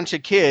is a bunch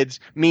of kids,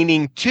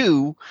 meaning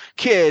 2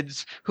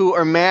 kids who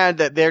are mad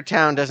that their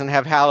town doesn't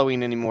have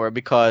Halloween anymore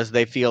because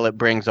they feel it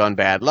brings on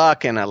bad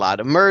luck and a lot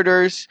of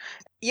murders.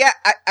 Yeah,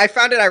 I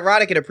found it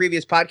ironic in a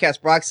previous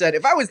podcast. Brock said,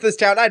 if I was this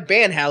town, I'd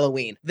ban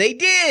Halloween. They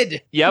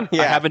did! Yep,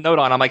 yeah. I have a note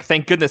on. I'm like,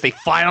 thank goodness they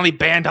finally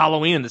banned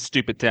Halloween in this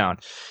stupid town.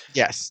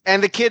 Yes,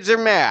 and the kids are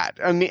mad.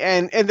 I mean,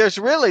 and there's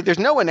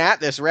no one at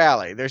this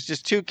rally. There's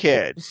just 2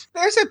 kids.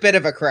 There's a bit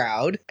of a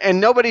crowd.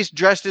 And nobody's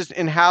dressed as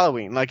in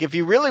Halloween. Like, if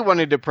you really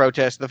wanted to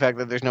protest the fact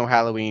that there's no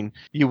Halloween,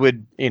 you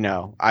would,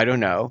 I don't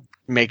know,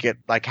 make it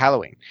like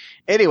Halloween.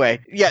 Anyway,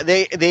 yeah,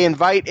 they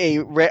invite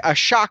a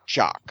shock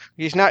jock.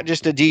 He's not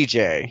just a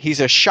DJ. He's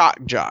a shock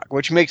jock,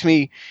 which makes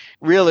me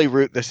really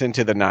root this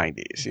into the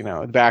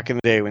 90s. Back in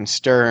the day when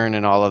Stern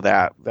and all of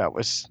that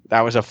was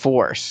a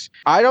force.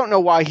 I don't know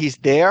why he's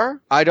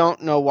there. I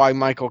don't know why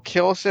Michael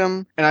kills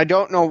him. And I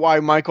don't know why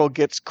Michael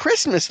gets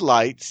Christmas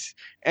lights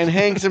and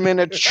hangs them in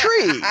a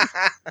tree.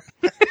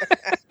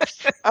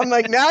 I'm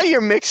like, now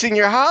you're mixing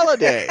your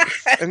holidays.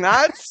 And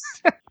that's...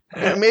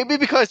 Maybe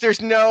because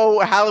there's no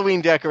Halloween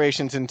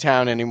decorations in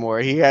town anymore.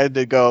 He had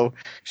to go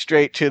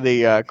straight to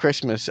the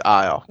Christmas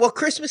aisle. Well,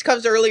 Christmas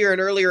comes earlier and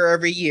earlier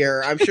every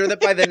year. I'm sure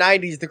that by the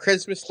 90s, the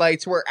Christmas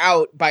lights were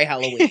out by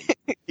Halloween.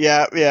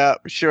 Yeah,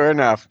 sure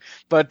enough.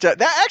 But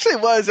that actually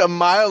was a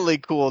mildly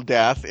cool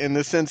death in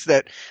the sense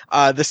that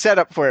the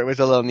setup for it was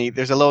a little neat.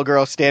 There's a little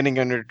girl standing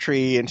under a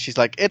tree and she's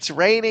like, it's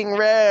raining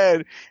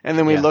red. And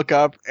then we look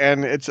up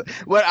and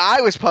what I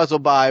was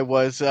puzzled by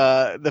was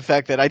the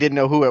fact that I didn't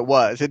know who it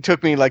was. It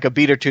took me like a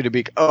beat or two to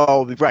be,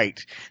 oh,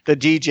 right. The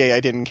DJ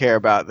I didn't care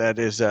about that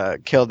is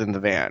killed in the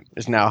van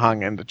is now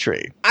hung in the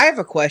tree. I have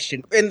a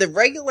question. In the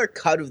regular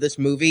cut of this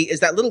movie, is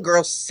that little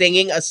girl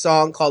singing a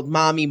song called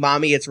Mommy,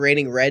 Mommy, It's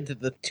Raining Red to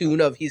the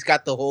tune of He's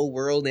Got the Whole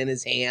World in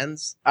His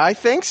Hands? I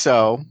think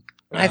so.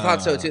 I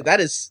thought so too.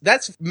 That's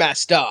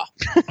messed up.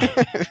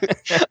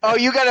 Oh,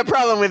 you got a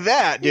problem with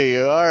that, do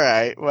you? All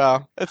right.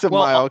 Well, that's a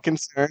mild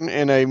concern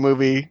in a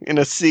movie in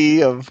a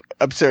sea of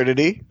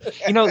absurdity.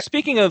 You know,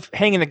 speaking of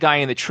hanging the guy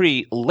in the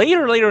tree,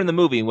 later in the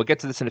movie, and we'll get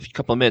to this in a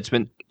couple of minutes,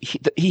 when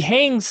he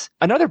hangs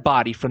another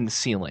body from the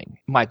ceiling,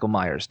 Michael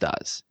Myers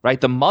does,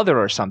 right? The mother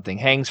or something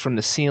hangs from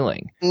the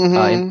ceiling.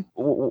 Mm-hmm.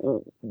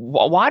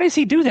 Why does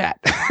he do that?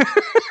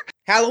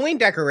 Halloween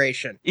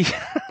decoration.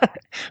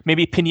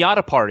 Maybe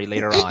pinata party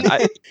later on.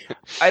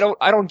 I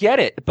don't get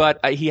it,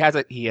 but he has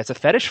a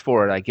fetish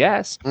for it, I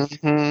guess.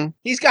 Mm-hmm.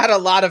 He's got a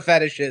lot of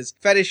fetishes.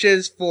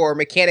 Fetishes for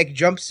mechanic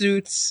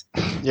jumpsuits.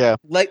 Yeah.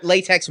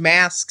 Latex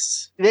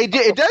masks.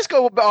 It does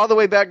go all the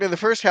way back to the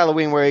first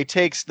Halloween, where he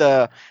takes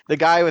the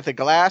guy with the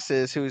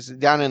glasses who's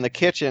down in the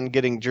kitchen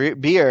getting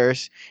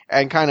beers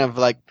and kind of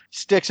like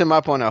sticks him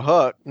up on a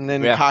hook and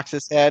then cocks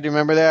his head. You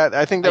remember that?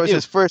 I think that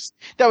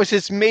was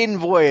his maiden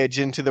voyage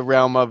into the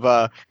realm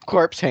of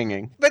corpse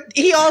hanging. But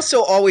he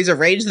also always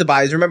arranged the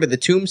bodies. Remember the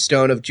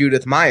tombstone of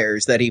Judith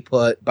Myers that he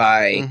put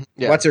by,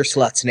 what's her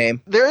slut's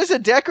name? There is a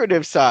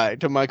decorative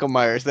side to Michael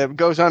Myers that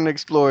goes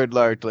unexplored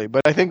largely,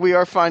 but I think we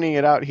are finding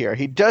it out here.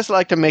 He does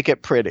like to make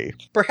it pretty.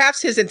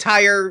 Perhaps his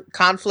entire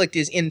conflict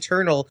is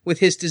internal with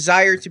his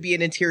desire to be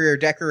an interior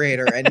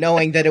decorator and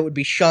knowing that it would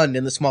be shunned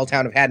in the small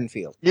town of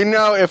Haddonfield. You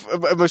know, if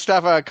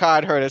Mustafa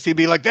Akkad heard us, he'd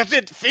be like, "That's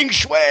it, feng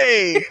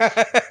shui!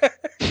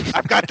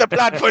 I've got the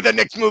plot for the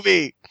next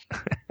movie."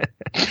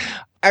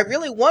 I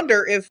really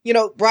wonder if,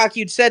 Brock,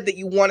 you'd said that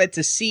you wanted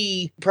to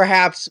see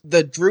perhaps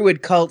the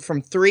druid cult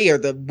from 3 or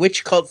the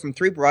witch cult from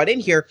 3 brought in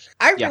here.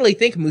 I really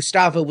think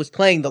Mustafa was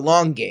playing the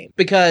long game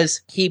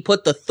because he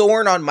put the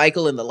thorn on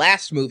Michael in the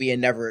last movie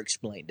and never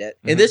explained it.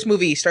 In this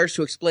movie, he starts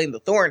to explain the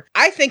thorn.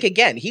 I think,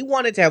 again, he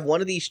wanted to have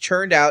one of these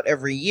churned out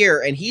every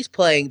year, and he's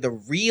playing the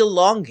real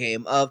long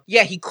game of,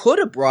 he could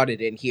have brought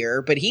it in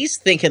here, but he's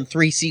thinking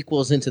 3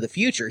 sequels into the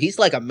future. He's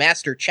like a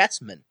master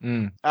chessman.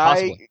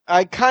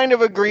 I kind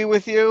of agree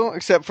with you,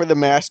 except for the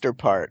master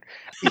part.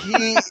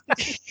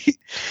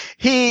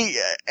 He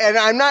and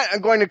I'm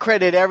not going to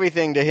credit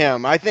everything to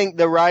him. I think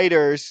the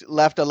writers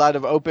left a lot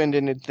of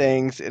open-ended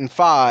things in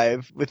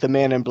 5 with the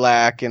Man in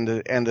Black and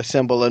the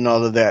symbol and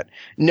all of that,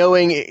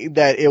 knowing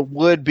that it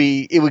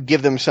would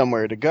give them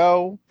somewhere to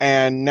go,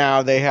 and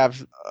now they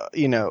have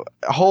a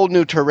whole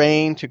new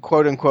terrain to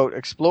quote unquote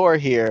explore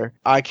here.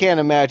 I can't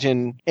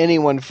imagine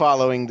anyone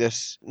following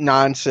this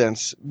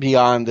nonsense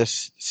beyond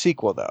this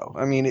sequel, though.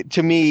 I mean,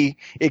 to me,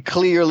 it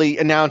clearly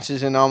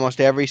announces in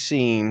almost every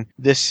scene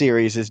this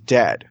series is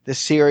dead. This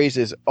series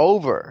is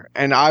over,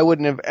 and I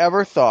wouldn't have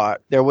ever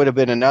thought there would have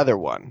been another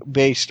one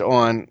based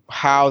on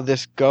how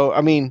this go.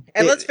 I mean,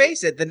 let's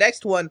face it, the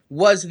next one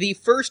was the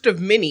first of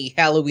many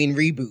Halloween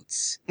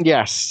reboots.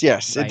 Yes,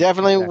 right, it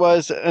definitely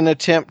was an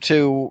attempt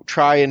to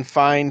try and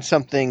find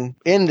something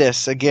in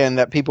this again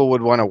that people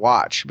would want to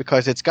watch,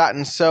 because it's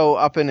gotten so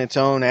up in its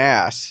own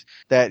ass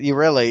that you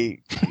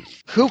really,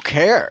 who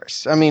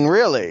cares? I mean,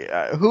 really,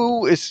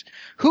 who is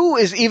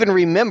even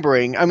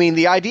remembering? I mean,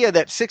 the idea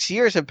that 6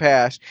 years have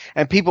passed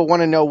and people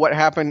want to know what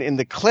happened in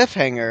the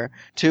cliffhanger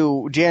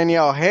to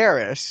Danielle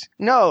Harris.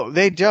 No,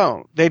 they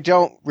don't. They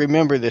don't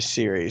remember this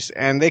series,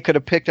 and they could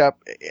have picked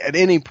up at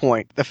any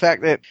point the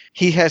fact that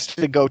he has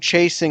to go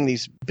chasing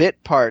these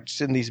bit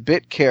parts and these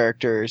bit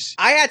characters.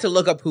 I had to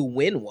look up who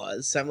Wynn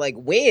was. I'm like,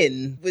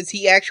 Wynn? Was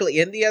he actually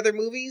in the other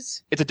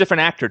movies? It's a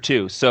different actor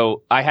too.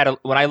 So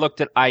when I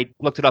looked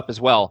it up as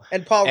well.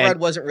 And Paul Rudd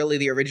wasn't really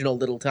the original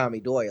Little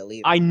Tommy Doyle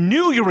either. I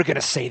knew you were going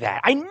to say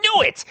that. I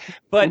knew it.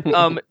 But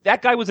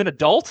that guy was an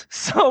adult.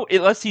 So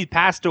unless he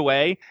passed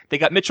away, they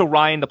got Mitchell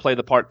Ryan to play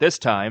the part this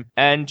time.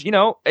 And,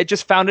 it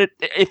just found it.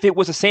 If it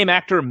was the same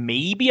actor,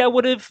 maybe I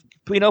would have,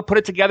 put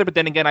it together. But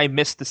then again, I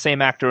missed the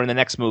same actor in the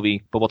next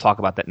movie. But we'll talk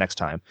about that next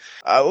time.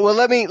 Well,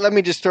 let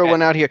me just throw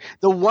one out here.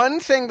 The one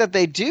thing that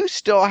they do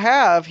still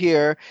have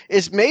here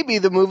is maybe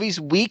the movie's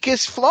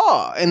weakest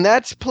flaw, and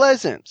that's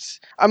Pleasance.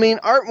 I mean,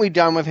 aren't we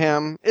done with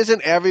him?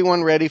 Isn't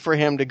everyone ready for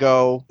him to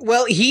go?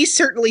 Well, he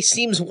certainly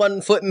seems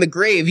 1 foot in the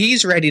grave.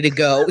 He's ready to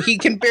go. He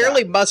can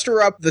barely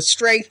muster up the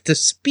strength to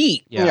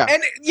speak. Yeah.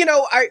 And,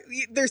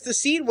 there's the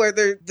scene where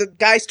the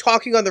guy's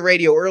talking on the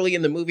radio early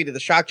in the movie to the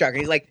shock jock, and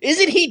he's like,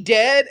 "Isn't he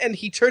dead?" And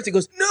he turns and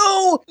goes,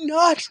 "No,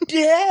 not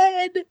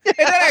dead." And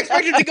then I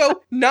expect him to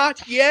go,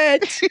 "Not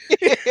yet."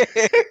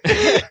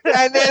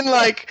 And then,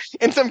 like,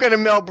 in some kind of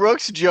Mel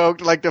Brooks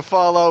joke, like, to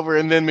fall over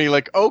and then be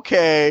like,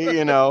 "Okay,"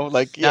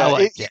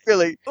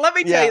 really. Let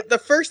me tell you, the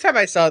first time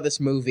I saw this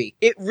movie,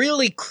 it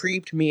really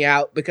creeped me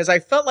out because I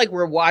felt like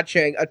we're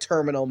watching a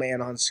terminal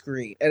man on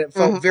screen, and it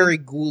felt very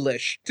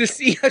ghoulish to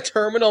see a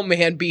terminal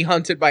man be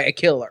hunted by a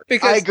killer.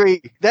 Because I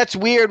agree. That's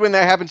weird when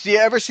that happens. Do you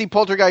ever see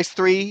Poltergeist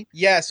 3?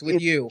 Yes,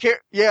 with you.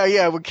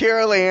 With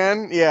Carol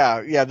Ann.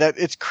 That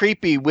it's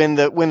creepy when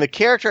the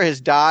character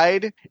has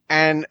died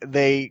and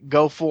they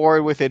go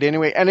forward with it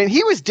anyway. And then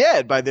he was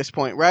dead by this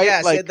point, right?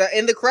 Yes, like,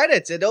 in the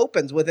credits, it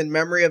opens with "In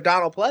Memory of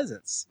Donald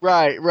Pleasance."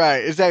 Right.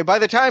 Is that by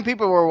the time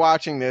people were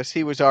watching this,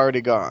 he was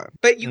already gone.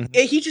 But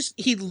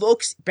he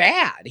looks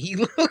bad. He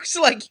looks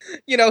like,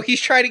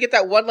 he's trying to get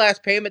that one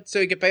last payment so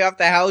he can pay off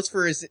the house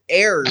for his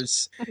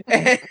heirs.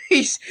 And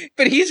he's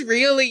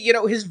really,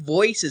 his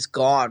voice is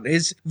gone.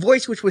 His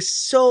voice, which was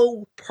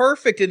so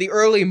perfect in the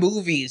early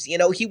movies,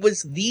 he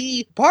was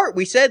the part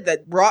we said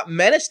that brought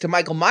menace to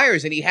Michael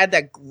Myers, and he had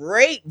that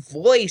great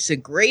voice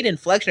and great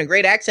inflection and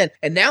great accent,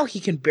 and now he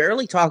can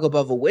barely talk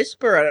above a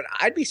whisper, and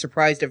I'd be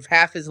surprised if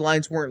half his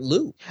lines weren't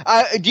looped.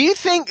 Do you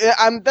think,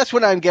 that's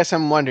what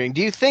I'm wondering,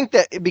 do you think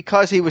that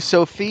because he was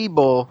so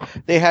feeble,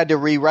 they had to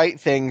rewrite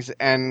things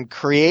and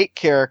create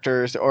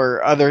characters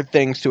or other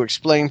things to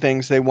explain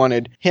things they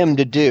wanted him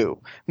to do?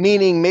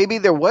 Meaning maybe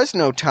there was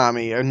no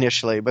Tommy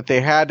initially, but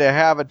they had to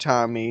have a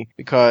Tommy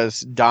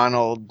because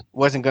Donald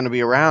wasn't going to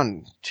be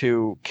around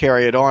to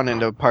carry it on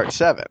into part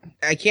 7.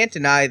 I can't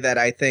deny that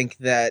I think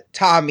that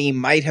Tommy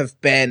might have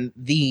been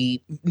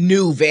the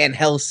new Van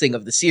Helsing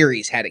of the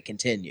series had it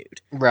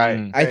continued.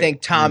 Right. I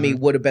think Tommy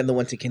would have been the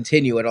one to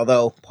continue it,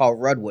 although Paul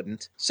Rudd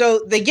wouldn't.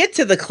 So they get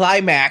to the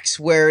climax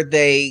where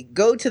they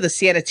go to the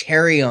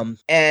sanitarium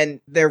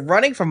and they're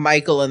running from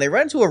Michael and they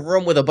run into a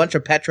room with a bunch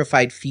of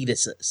petrified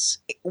fetuses.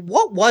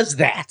 What was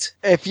that?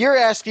 If you're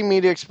asking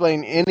me to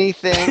explain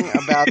anything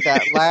about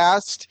that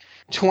last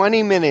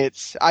 20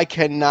 minutes, I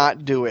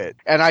cannot do it.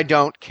 And I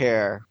don't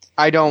care.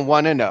 I don't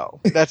want to know.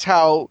 That's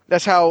how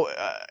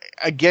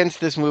against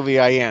this movie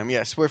I am.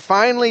 Yes, we're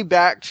finally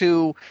back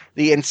to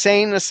the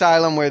insane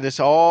asylum where this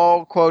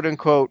all, quote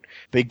unquote,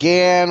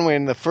 began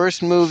when the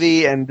first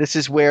movie, and this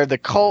is where the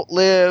cult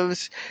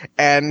lives.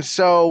 And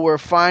so we're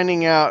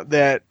finding out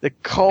that the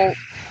cult,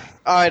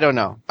 I don't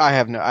know. I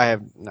have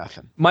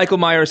nothing. Michael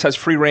Myers has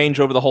free range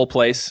over the whole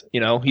place.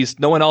 No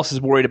one else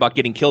is worried about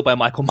getting killed by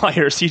Michael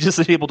Myers. He's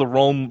just able to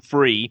roam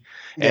free.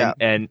 Well,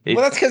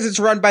 that's because it's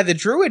run by the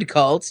Druid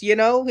cult.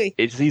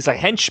 He's a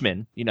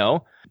henchman.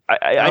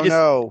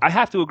 I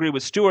have to agree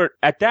with Stuart.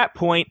 At that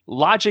point,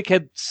 logic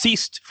had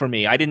ceased for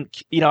me. I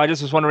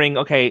just was wondering,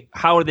 okay,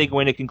 how are they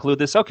going to conclude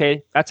this?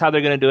 Okay, that's how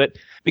they're going to do it,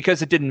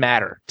 because it didn't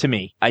matter to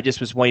me. I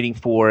just was waiting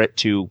for it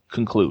to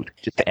conclude,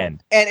 just to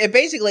end. And it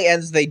basically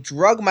ends, they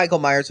drug Michael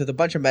Myers with a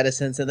bunch of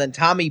medicines, and then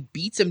Tommy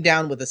beats him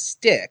down with a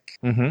stick.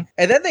 Mm-hmm.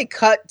 And then they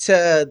cut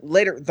to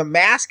later, the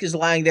mask is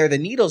lying there, the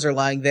needles are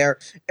lying there,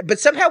 but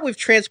somehow we've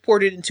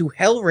transported into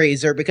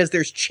Hellraiser because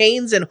there's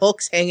chains and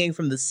hooks hanging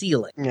from the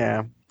ceiling.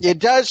 Yeah. It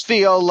does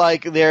feel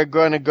like they're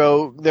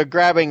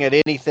grabbing at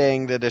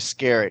anything that is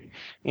scary.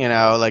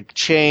 Like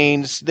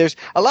chains. There's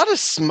a lot of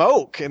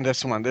smoke in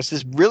this one. There's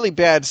this really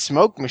bad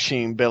smoke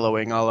machine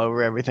billowing all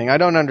over everything. I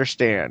don't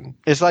understand.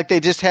 It's like they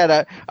just had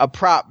a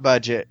prop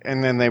budget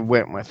and then they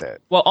went with it.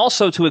 Well,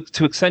 also to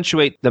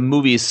accentuate the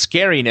movie's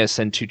scariness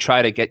and to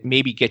try to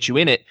get you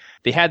in it,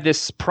 they had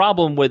this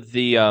problem with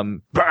the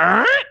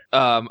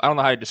I don't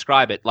know how to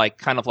describe it, like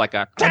kind of like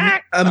a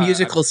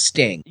musical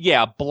sting.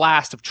 Yeah, a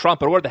blast of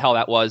trumpet or whatever the hell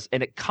that was,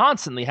 and it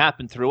constantly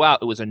happened throughout.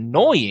 It was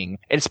annoying,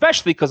 and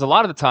especially because a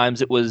lot of the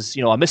times it was,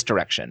 a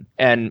misdirection,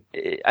 and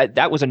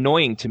that was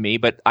annoying to me,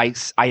 but I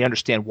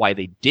understand why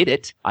they did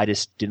it. I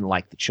just didn't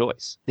like the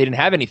choice. They didn't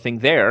have anything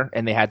there,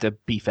 and they had to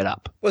beef it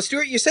up. Well,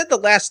 Stuart, you said the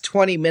last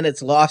 20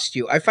 minutes lost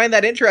you. I find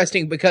that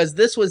interesting because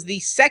this was the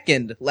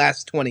second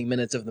last 20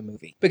 minutes of the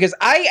movie. Because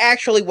I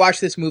actually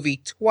watched this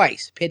movie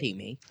twice. Pity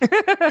me.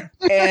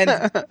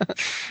 And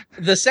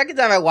the second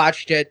time I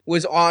watched it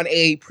was on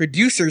a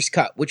producer's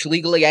cut, which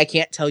legally I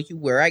can't tell you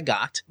where I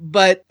got.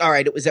 But, all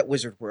right, it was at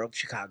Wizard World,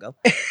 Chicago.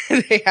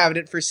 They have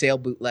it for sale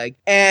bootleg.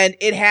 And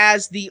it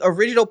has the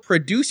original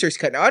producer's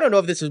cut. Now, I don't know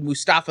if this was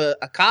Mustafa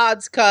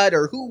Akkad's cut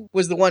or who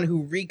was the one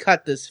who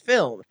recut this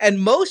film.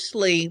 And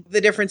mostly the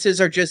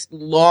differences are just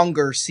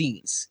longer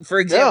scenes. For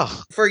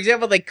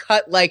example, they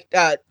cut like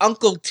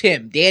Uncle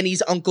Tim,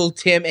 Danny's Uncle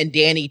Tim and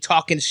Danny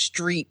talking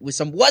street with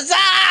some "What's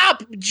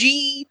up,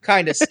 G?"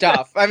 kind of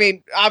stuff. I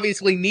mean,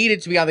 obviously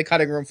needed to be on the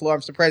cutting room floor.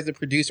 I'm surprised the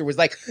producer was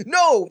like,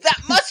 "No, that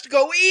must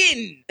go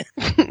in."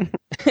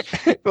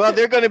 Well,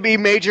 they're going to be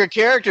major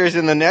characters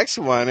in the next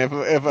one. If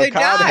they Akkad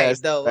died,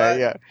 has, though.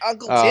 Yeah.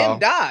 Uncle Tim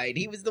died.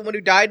 He was the one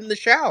who died in the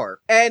shower.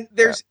 And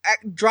there's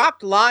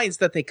dropped lines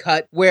that they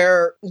cut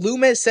where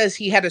Loomis says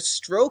he had a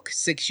stroke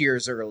 6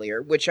 years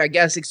earlier, which I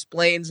guess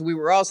explains, we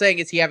were all saying,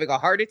 is he having a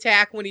heart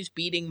attack when he's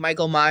beating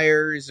Michael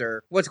Myers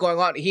or what's going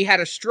on? He had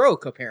a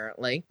stroke,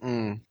 apparently.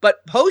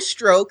 But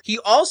post-stroke, he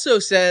also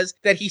says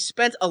that he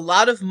spent a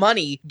lot of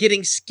money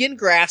getting skin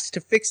grafts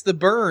to fix the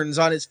burns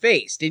on his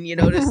face. Didn't you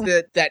notice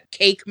that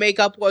cake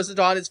makeup wasn't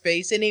on his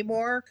face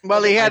anymore?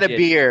 Well, he had a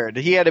beard.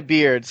 He had a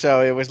beard,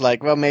 so it was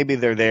like, well, maybe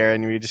they're there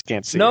and we just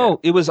can't see No,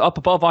 it. it was up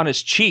above on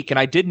his cheek, and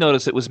I did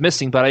notice it was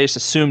missing, but I just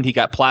assumed he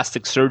got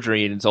plastic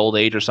surgery in his old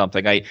age or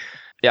something.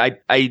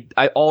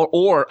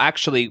 Or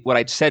actually, what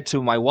I said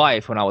to my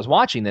wife when I was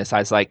watching this, I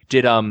was like,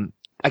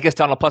 I guess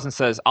Donald Pleasant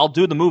says, I'll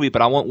do the movie,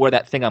 but I won't wear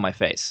that thing on my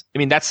face. I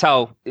mean, that's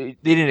how they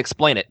didn't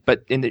explain it,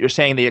 but you're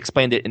saying they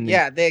explained it in the...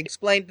 Yeah, they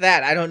explained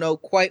that. I don't know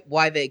quite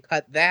why they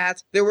cut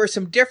that. There were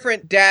some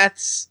different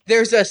deaths.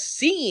 There's a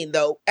scene,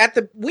 though,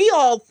 we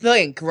all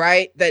think,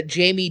 right, that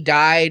Jamie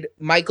died.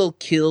 Michael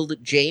killed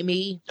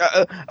Jamie.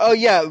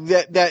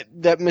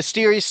 That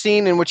mysterious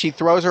scene in which he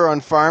throws her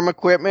on farm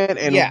equipment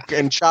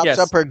and chops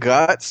up her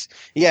guts.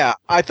 Yeah,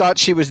 I thought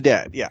she was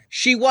dead. Yeah.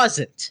 She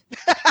wasn't.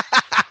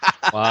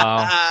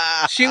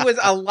 Wow. She was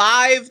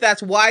alive.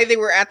 That's why they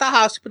were at the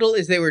hospital,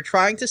 is they were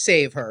trying to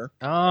save her.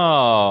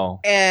 Oh.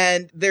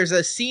 And there's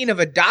a scene of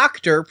a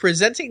doctor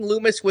presenting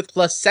Loomis with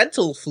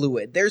placental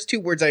fluid. There's two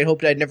words I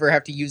hoped I'd never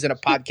have to use in a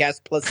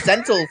podcast.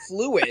 Placental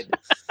fluid.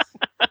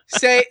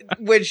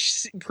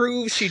 Which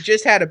proves she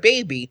just had a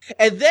baby.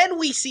 And then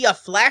we see a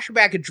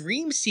flashback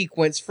dream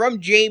sequence from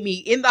Jamie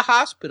in the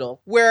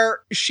hospital where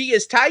she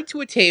is tied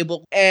to a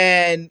table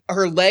and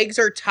her legs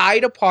are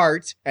tied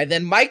apart. And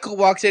then Michael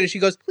walks in and she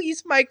goes,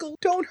 "Please, Michael,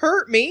 don't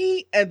hurt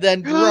me." And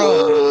then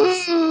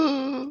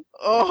groans.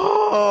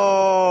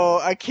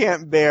 Oh, I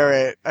can't bear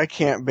it.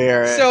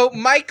 So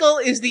Michael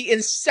is the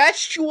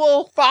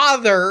incestual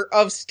father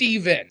of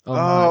Steven.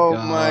 Oh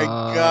my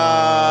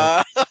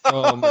god.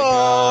 Oh my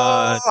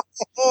god.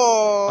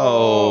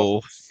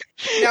 Oh.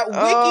 Now,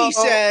 Wiki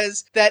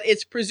says that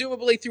it's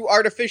presumably through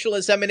artificial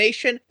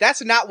insemination.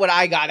 That's not what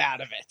I got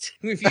out of it.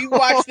 If you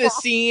watch this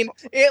scene,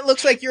 it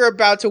looks like you're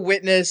about to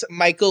witness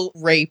Michael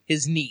rape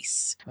his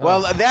niece.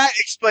 Well, that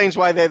explains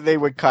why they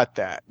would cut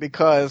that.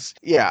 Because,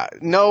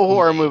 no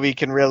horror movie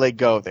can really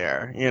go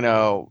there. You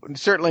know,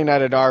 certainly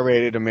not an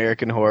R-rated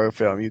American horror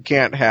film. You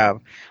can't have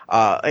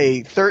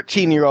a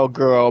 13-year-old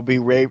girl be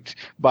raped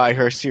by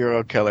her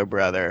serial killer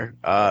brother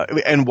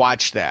and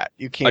watch that.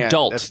 You can't.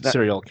 Adult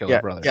serial killer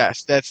brother.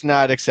 Yes, that's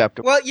not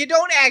acceptable. Well, you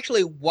don't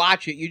actually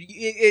watch it.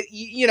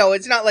 You know,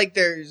 it's not like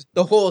there's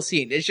the whole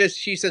scene. It's just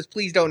she says,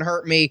 "Please don't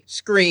hurt me,"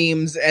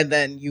 screams, and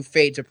then you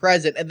fade to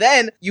present. And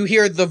then you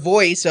hear the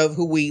voice of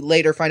who we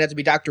later find out to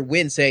be Dr.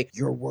 Wynn say,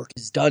 "Your work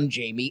is done,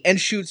 Jamie," and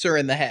shoots her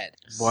in the head.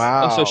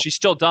 Wow. Oh, so she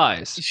still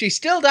dies. She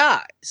still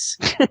dies.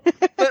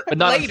 But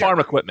not on farm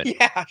equipment.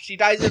 Yeah, she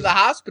dies in the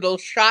hospital,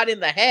 shot in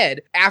the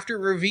head, after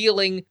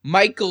revealing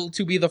Michael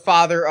to be the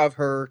father of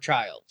her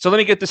child. So let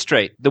me get this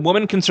straight. The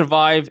woman can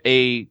survive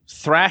a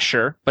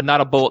thrasher, but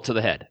not a bullet to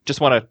the head.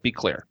 Just want to be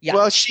clear. Yeah.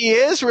 Well, she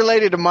is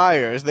related to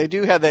Myers. They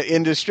do have that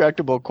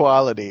indestructible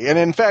quality. And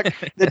in fact,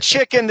 the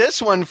chick in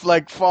this one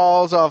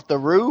falls off the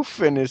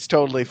roof and is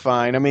totally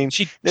fine. I mean,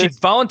 she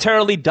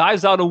voluntarily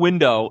dives out a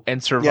window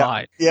and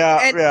survives.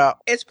 Yeah.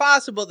 It's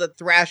possible that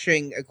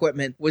thrashing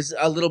equipment was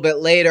a little bit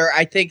later.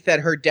 I think that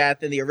her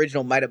death in the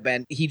original might have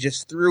been he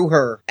just threw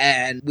her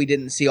and we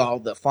didn't see all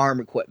the farm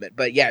equipment.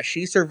 But yeah,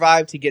 she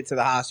survived to get to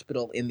the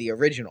hospital in the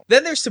original.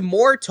 Then there's some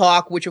more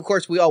talk, which of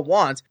course we all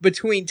want,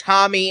 between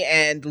Tommy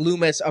and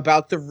Loomis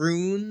about the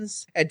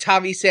runes. And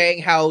Tommy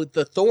saying how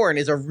the thorn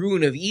is a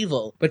rune of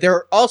evil, but there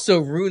are also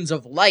runes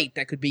of light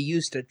that could be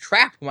used to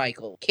trap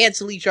Michael,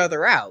 cancel each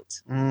other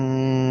out.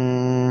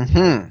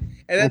 Mm-hmm.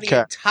 And then the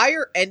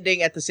entire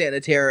ending at the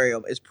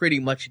sanitarium is pretty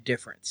much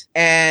different.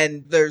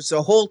 And there's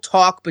a whole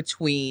talk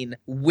between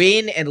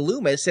Wynn and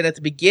Loomis. And at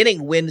the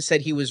beginning, Wynn said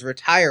he was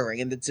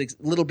retiring. And it's a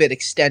little bit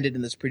extended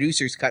in this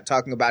producer's cut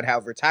talking about how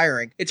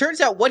retiring. It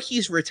turns out what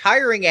he's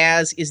retiring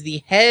as is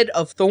the head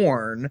of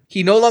Thorn.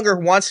 He no longer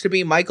wants to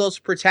be Michael's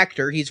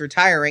protector. He's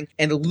retiring.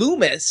 And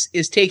Loomis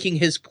is taking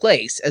his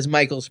place as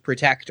Michael's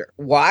protector.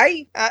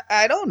 Why?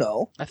 I don't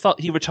know. I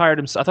thought he retired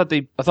himself. I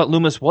thought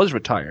Loomis was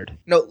retired.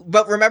 No,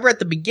 but remember at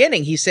the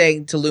beginning, he's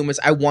saying to Loomis,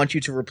 "I want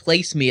you to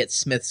replace me at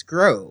Smith's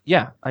Grove."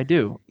 Yeah, I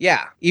do.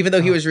 Yeah, even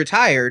though he was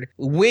retired,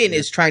 Wynn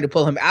is trying to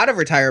pull him out of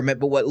retirement,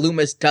 but what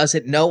Loomis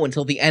doesn't know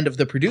until the end of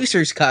the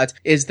producer's cut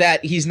is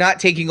that he's not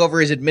taking over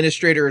as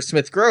administrator of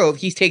Smith Grove,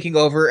 he's taking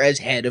over as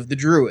head of the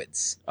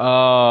Druids.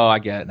 Oh, I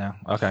get it now.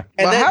 Okay.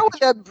 And well,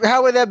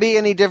 how would that be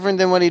any different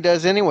than what he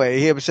does anyway?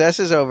 He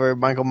obsesses over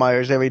Michael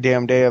Myers every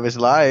damn day of his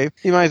life.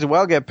 He might as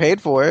well get paid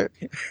for it.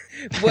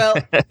 Well,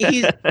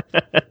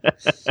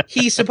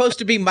 he's supposed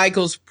to be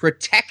Michael's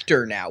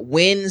protector now.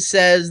 Wynn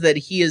says that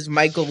he is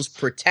Michael's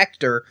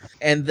protector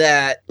and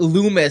that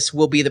Loomis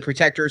will be the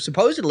protector,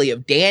 supposedly,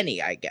 of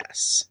Danny, I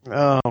guess.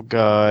 Oh,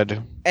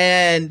 God.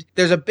 And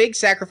there's a big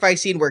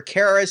sacrifice scene where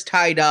Kara is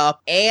tied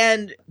up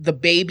and the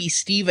baby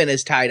Steven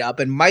is tied up,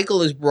 and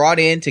Michael is brought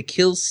in to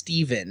kill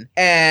Steven.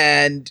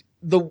 And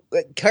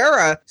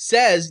Kara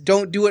says,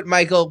 "Don't do it,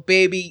 Michael.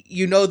 Baby,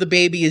 you know the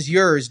baby is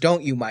yours,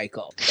 don't you,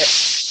 Michael?"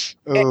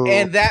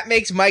 And that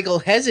makes Michael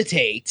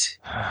hesitate.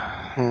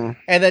 And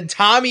then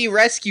Tommy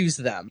rescues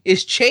them,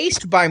 is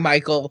chased by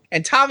Michael,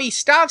 and Tommy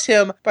stops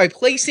him by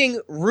placing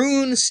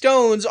rune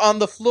stones on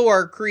the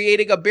floor,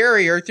 creating a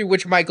barrier through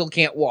which Michael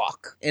can't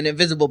walk. An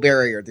invisible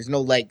barrier. There's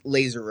no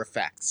laser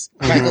effects.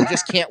 Michael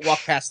just can't walk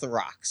past the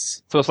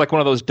rocks. So it's like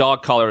one of those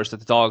dog collars that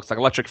the dog's like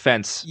electric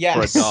fence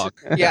for a dog.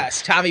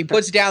 Yes, Tommy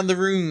puts down the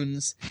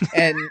runes,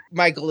 and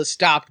Michael is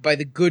stopped by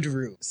the good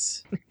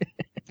runes.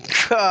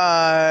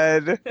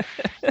 God.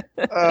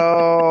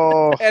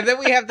 Oh. And then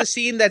we have the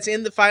scene that's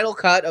in the final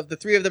cut of the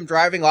three of them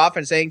driving off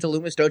and saying to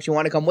Loomis, don't you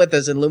want to come with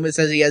us? And Loomis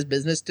says he has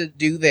business to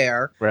do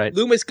there. Right.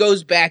 Loomis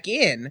goes back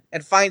in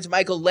and finds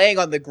Michael laying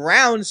on the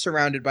ground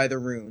surrounded by the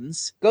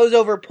runes. Goes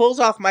over, pulls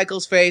off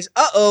Michael's face.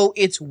 Uh-oh,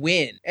 it's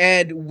Wynn.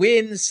 And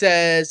Wynn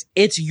says,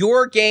 it's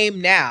your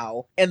game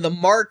now. And the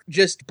mark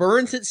just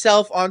burns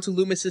itself onto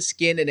Loomis's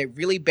skin in a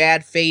really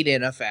bad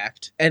fade-in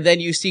effect. And then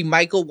you see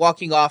Michael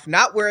walking off,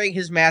 not wearing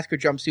his mask or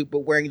jumpsuit, but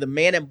wearing the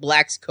Man in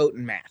Black's coat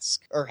and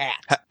mask. Or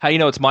hat. How you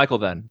know it's Michael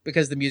then?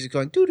 Because the music's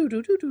going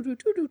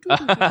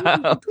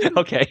doo-doo-doo-doo-doo-doo-doo-doo-doo-doo-doo-doo.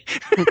 Okay.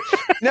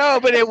 No,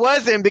 but it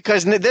wasn't,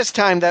 because this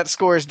time that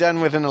score is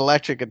done with an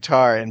electric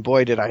guitar, and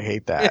boy, did I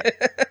hate that.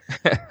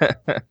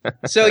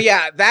 So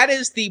yeah, that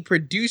is the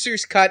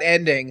producer's cut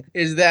ending,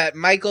 is that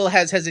Michael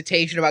has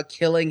hesitation about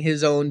killing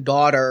his own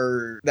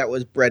daughter that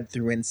was bred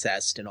through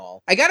incest and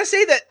all. I gotta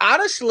say that,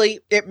 honestly,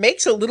 it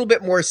makes a little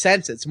bit more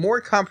sense. It's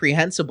more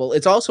comprehensible.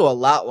 It's also a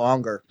lot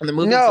longer. And the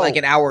movie's like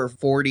an hour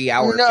 40,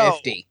 hour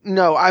 50.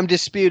 No, I'm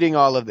disputing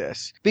all of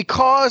this.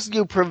 Because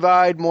you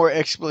provide more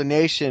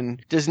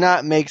explanation does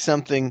not make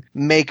something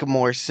make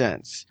more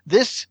sense.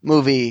 This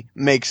movie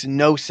makes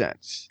no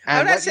sense.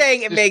 I'm not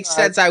saying it makes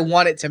sense I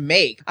want it to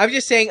make. I'm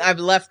just saying I'm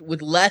left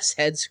with less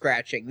head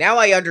scratching. Now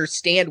I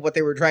understand what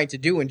they were trying to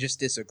do and just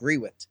disagree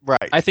with.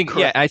 Right. I think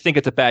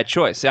it's a bad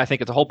choice. I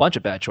think it's a whole bunch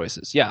of bad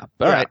choices. Yeah.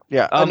 All right.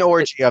 Yeah. An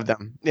orgy of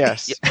them.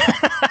 Yes.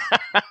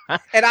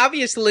 And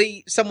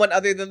obviously, someone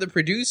other than the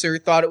producer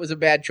thought it was a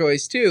bad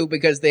choice too,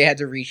 because they had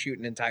to reshoot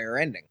an entire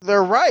ending.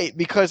 They're right,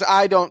 because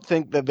I don't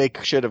think that they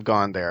should have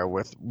gone there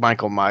with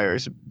Michael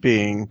Myers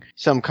being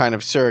some kind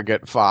of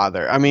surrogate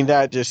father. I mean,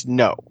 that just,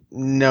 no.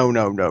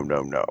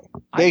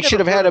 They should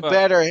have had a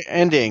better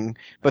ending,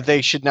 but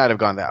they should not have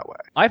gone that way.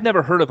 I've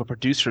never heard of a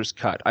producer's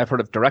cut. I've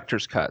heard of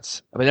director's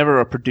cuts. I've never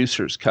a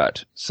producer's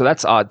cut. So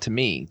that's odd to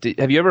me.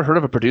 Have you ever heard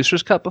of a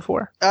producer's cut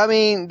before? I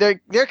mean,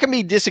 there can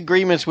be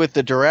disagreements with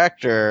the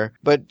director,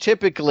 but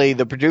typically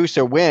the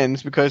producer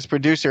wins because the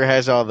producer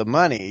has all the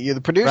money. The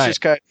producer's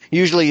cut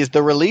usually is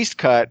the released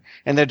cut,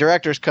 and the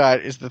director's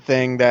cut is the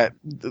thing that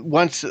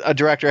once a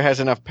director has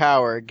enough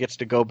power, gets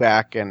to go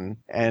back and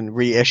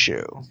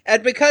reissue.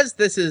 And because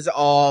this is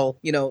all,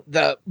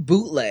 the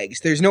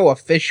bootlegs, there's no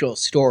official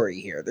story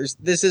here.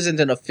 This isn't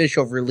an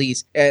official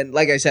release. And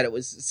like I said, it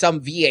was some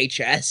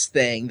VHS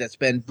thing that's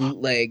been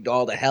bootlegged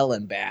all to hell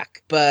and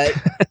back. But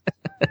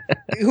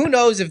who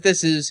knows if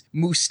this is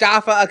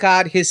Mustafa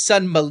Akkad, his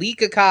son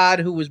Malik Akkad,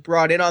 who was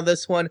brought in on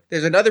this one.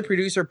 There's another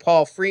producer,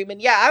 Paul Freeman.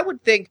 Yeah, I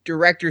would think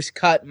director's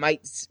cut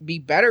might be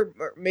better,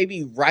 or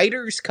maybe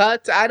writer's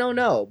cut. I don't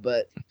know,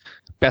 but...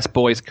 Best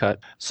boys cut.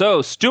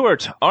 So,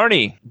 Stuart,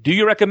 Arnie, do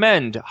you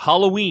recommend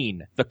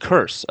Halloween, The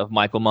Curse of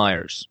Michael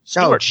Myers?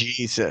 Stuart. Oh,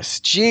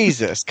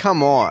 Jesus,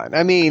 come on.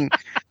 I mean,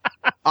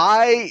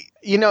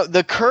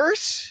 the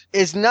curse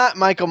is not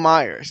Michael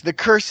Myers. The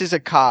curse is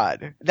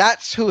Akkad.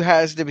 That's who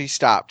has to be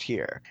stopped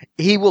here.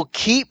 He will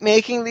keep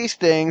making these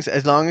things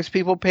as long as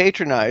people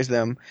patronize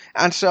them.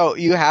 And so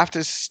you have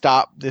to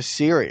stop this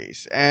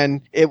series.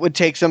 And it would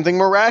take something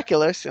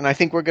miraculous, and I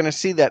think we're going to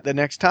see that the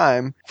next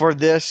time, for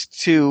this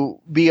to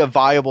be a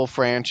viable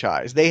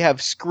franchise. They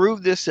have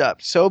screwed this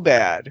up so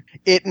bad.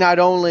 It not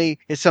only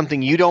is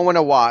something you don't want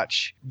to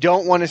watch,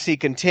 don't want to see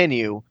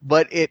continue,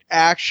 but it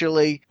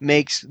actually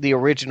makes the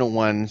original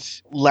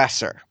ones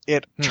lesser.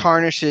 It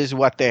tarnishes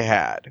what they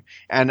had.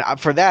 And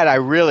for that, I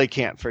really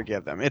can't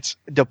forgive them. It's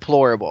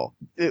deplorable.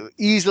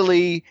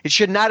 It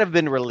should not have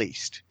been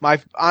released. My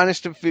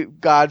honest to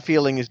God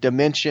feeling is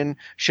Dimension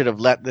should have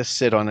let this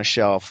sit on a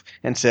shelf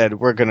and said,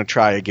 we're going to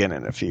try again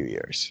in a few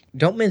years.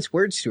 Don't mince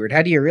words, Stuart.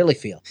 How do you really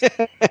feel?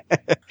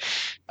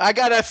 I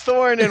got a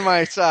thorn in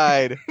my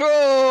side.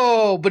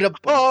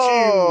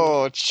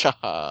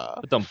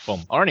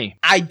 Arnie.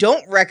 I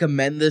don't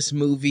recommend this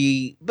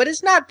movie, but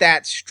it's not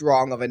that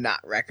strong of a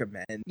not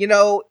recommend.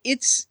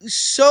 It's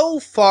so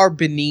far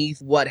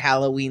beneath what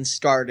Halloween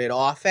started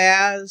off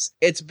as.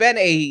 It's been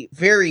a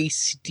very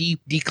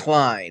steep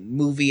decline,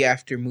 movie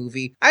after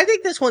movie. I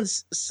think this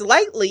one's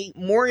slightly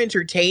more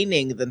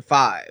entertaining than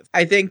 5.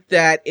 I think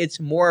that it's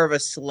more of a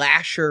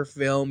slasher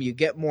film. You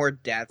get more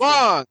death.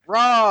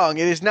 Wrong.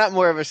 It is not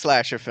more of a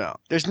slasher film.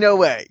 There's no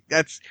way.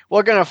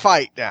 We're going to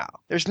fight now.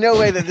 There's no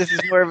way that this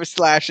is more of a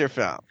slasher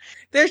film.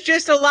 There's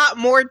just a lot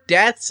more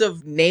deaths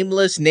of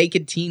nameless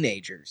naked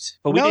teenagers.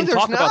 But we didn't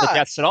talk about the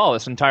deaths at all.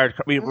 This entire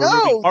we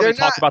hardly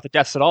talked about the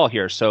deaths at all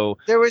here. So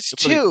there was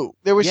two.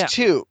 There was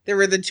two. There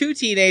were the 2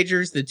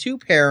 teenagers, the 2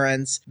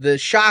 parents, the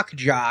shock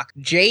jock,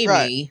 Jamie.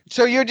 Right.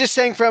 So you're just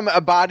saying from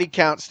a body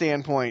count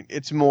standpoint,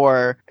 it's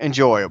more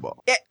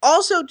enjoyable.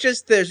 Also,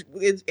 just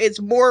it's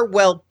more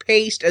well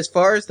paced as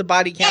far as the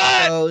body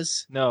count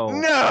goes.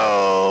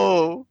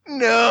 No.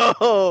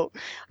 All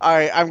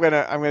right, I'm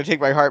gonna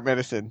take my heart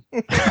medicine.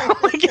 Oh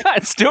my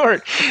God,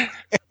 Stuart.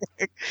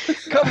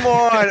 Come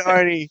on,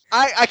 Arnie.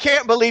 I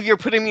can't believe you're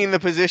putting me in the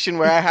position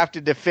where I have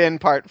to defend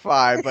part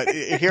 5, but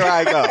here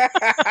I go.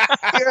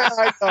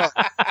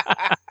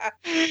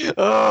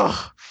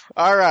 Oh,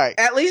 All right.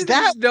 At least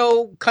there's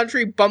no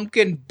country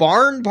bumpkin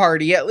barn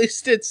party. At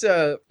least it's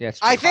I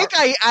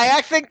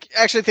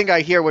actually think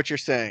I hear what you're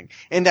saying,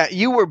 in that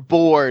you were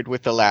bored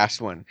with the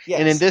last one,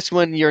 and in this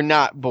one you're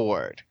not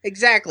bored.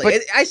 Exactly.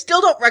 But, I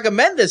still don't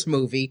recommend this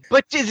movie.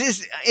 But it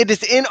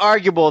is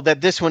inarguable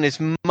that this one is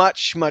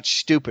much, much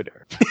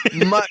stupider.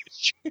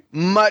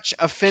 much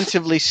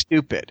offensively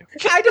stupid.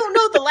 I don't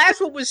know. The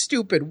last one was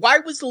stupid. Why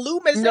was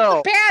Loomis in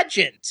the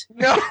pageant?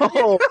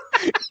 No.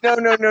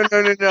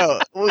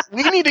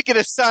 We need to get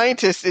a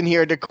scientist in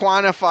here to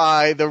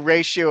quantify the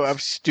ratio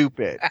of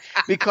stupid,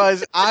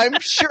 because I'm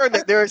sure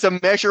that there is a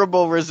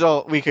measurable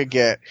result we could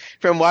get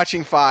from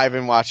watching 5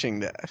 and watching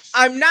this.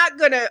 I'm not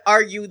going to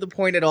argue the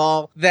point at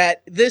all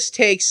that this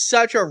takes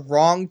such a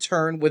wrong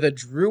turn with a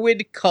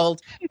druid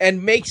cult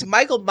and makes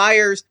Michael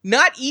Myers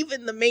not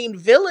even the main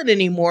villain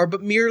anymore,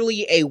 but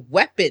merely a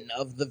weapon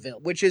of the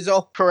villain, which is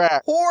a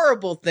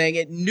horrible thing.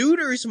 It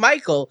neuters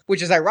Michael,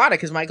 which is ironic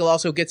because Michael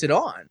also gets it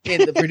on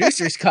in the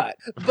producer's cut.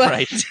 But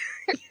right.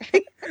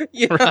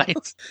 You know,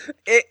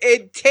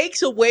 it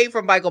takes away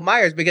from Michael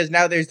Myers because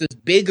now there's this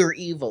bigger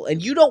evil,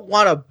 and you don't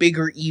want a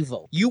bigger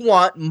evil. You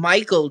want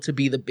Michael to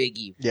be the big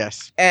evil.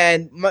 Yes.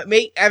 And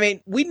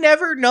we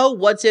never know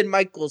what's in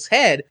Michael's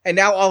head, and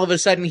now all of a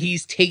sudden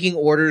he's taking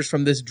orders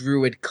from this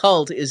druid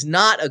cult is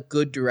not a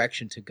good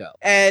direction to go.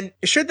 And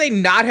should they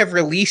not have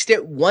released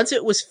it once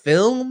it was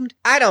filmed?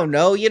 I don't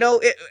know. You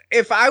know,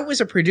 if I was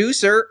a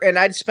producer and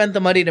I'd spent the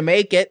money to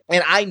make it,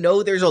 and I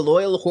know there's a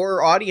loyal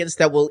horror audience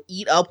that will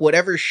eat up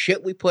whatever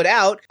shit we put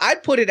out,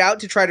 I'd put it out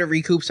to try to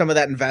recoup some of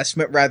that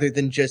investment rather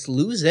than just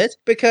lose it,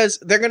 because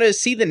they're going to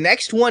see the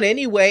next one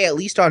anyway, at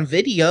least on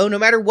video, no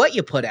matter what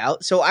you put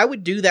out. So I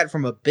would do that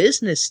from a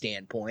business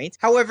standpoint.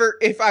 However,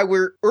 if I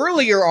were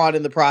earlier on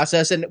in the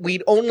process and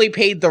we'd only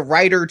paid the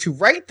writer to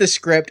write the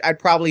script, I'd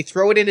probably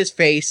throw it in his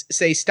face,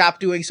 say stop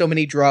doing so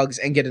many drugs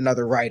and get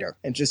another writer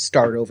and just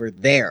start over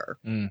there.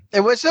 And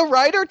was the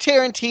writer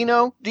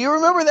Tarantino? Do you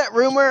remember that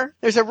rumor?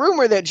 There's a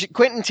rumor that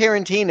Quentin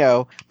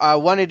Tarantino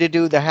wanted to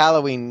do the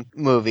Halloween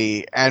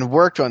movie and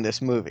worked on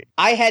this movie.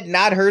 I had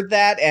not heard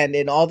that, and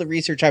in all the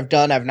research I've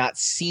done, I've not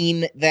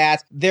seen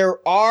that. There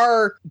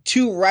are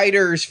 2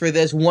 writers for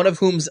this, one of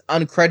whom's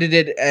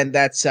uncredited, and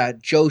that's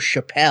Joe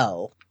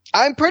Chappelle.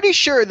 I'm pretty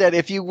sure that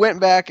if you went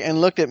back and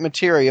looked at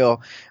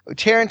material,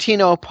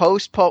 Tarantino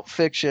post Pulp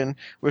Fiction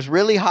was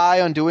really high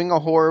on doing a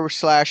horror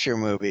slasher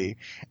movie,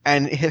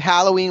 and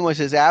Halloween was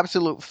his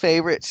absolute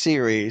favorite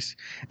series,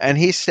 and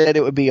he said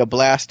it would be a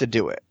blast to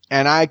do it.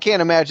 And I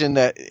can't imagine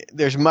that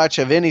there's much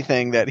of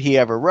anything that he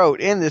ever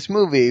wrote in this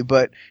movie,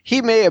 but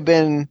he may have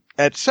been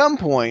at some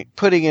point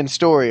putting in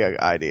story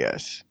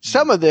ideas.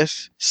 Some of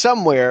this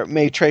somewhere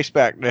may trace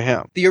back to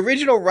him. The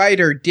original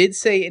writer did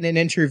say in an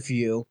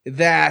interview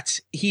that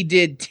he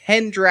did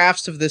 10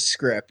 drafts of this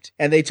script,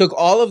 and they took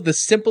all of the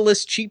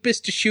simplest,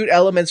 cheapest to shoot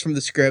elements from the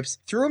scripts,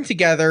 threw them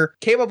together,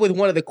 came up with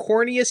one of the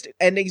corniest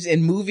endings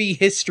in movie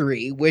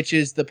history, which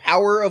is the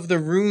power of the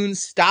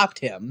runes stopped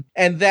him,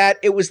 and that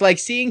it was like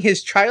seeing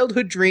his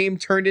childhood dream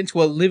turned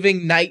into a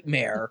living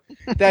nightmare,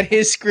 that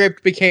his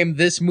script became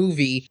this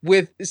movie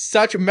with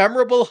such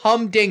memorable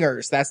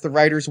humdingers, that's the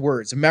writer's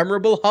words,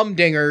 memorable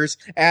humdingers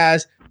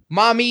as,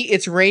 "Mommy,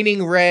 it's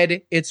raining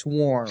red, it's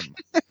warm."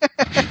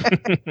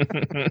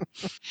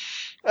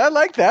 I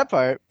like that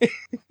part.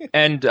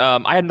 And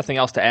I had nothing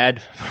else to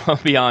add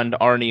beyond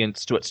Arnie and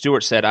Stuart.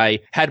 Stuart said I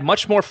had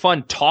much more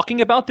fun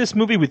talking about this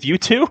movie with you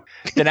two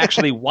than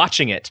actually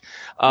watching it.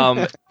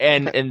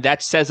 And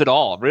that says it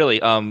all, really.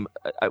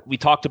 We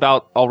talked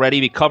about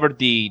already, we covered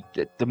the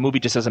movie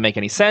just doesn't make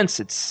any sense.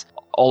 It's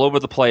all over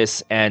the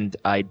place, and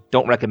I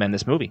don't recommend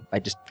this movie.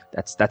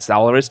 That's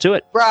all there is to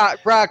it.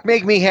 Brock,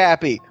 make me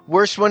happy.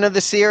 Worst one of the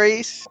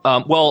series?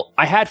 Well,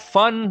 I had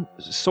fun,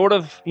 sort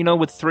of,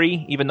 with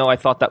 3, even though I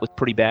thought that was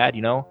pretty bad,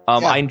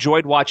 I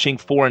enjoyed watching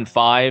 4 and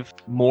 5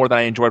 more than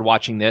I enjoyed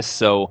watching this,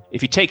 so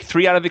if you take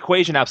 3 out of the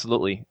equation,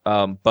 absolutely.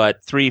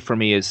 But 3 for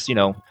me is,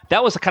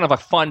 that was a kind of a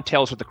fun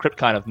Tales from the Crypt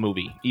kind of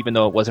movie, even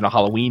though it wasn't a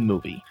Halloween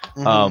movie.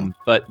 Mm-hmm.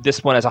 But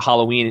this one as a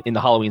Halloween, in the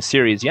Halloween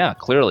series, yeah,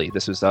 clearly,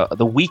 this was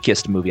the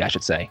weakest movie, I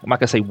should say. I'm not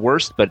going to say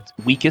worst, but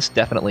weakest,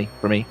 definitely,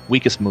 for me.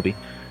 Weakest movie.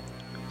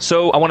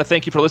 So I want to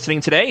thank you for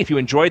listening today. If you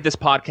enjoyed this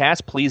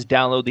podcast, please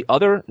download the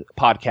other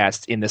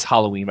podcasts in this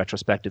Halloween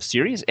retrospective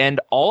series. And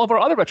all of our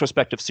other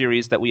retrospective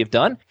series that we have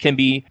done can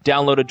be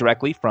downloaded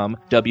directly from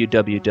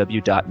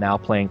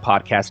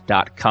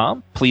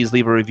www.nowplayingpodcast.com. Please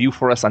leave a review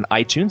for us on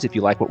iTunes if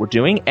you like what we're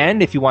doing.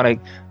 And if you want to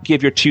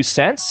give your 2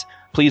 cents,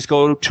 please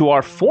go to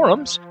our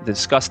forums to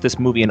discuss this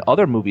movie and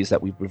other movies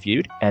that we've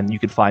reviewed, and you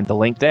can find the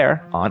link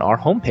there on our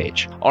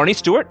homepage. Arnie,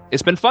 Stewart,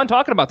 it's been fun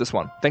talking about this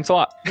one. Thanks a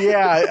lot.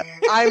 Yeah,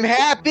 I'm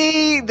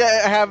happy to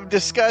have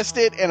discussed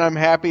it, and I'm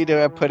happy to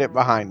have put it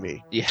behind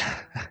me. Yeah.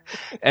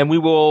 And we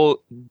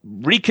will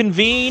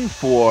reconvene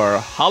for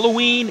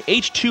Halloween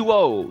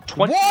H2O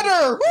 20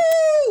 Water!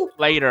 Woo!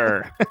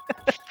 Later.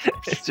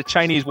 It's a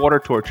Chinese water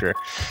torture.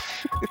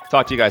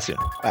 Talk to you guys soon.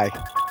 Bye.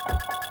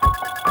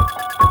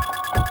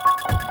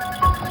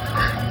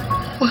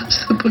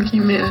 Was the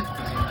boogeyman?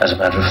 As a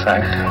matter of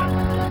fact,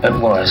 it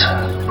was.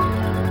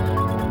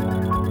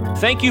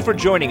 Thank you for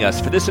joining us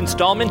for this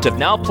installment of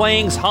Now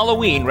Playing's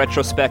Halloween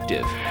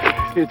Retrospective.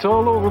 It's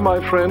all over,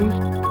 my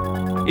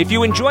friend. If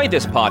you enjoyed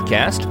this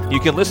podcast, you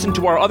can listen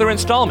to our other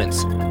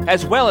installments,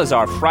 as well as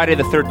our Friday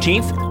the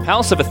 13th,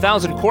 House of a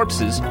Thousand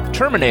Corpses,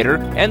 Terminator,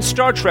 and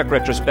Star Trek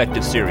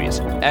retrospective series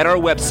at our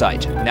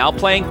website,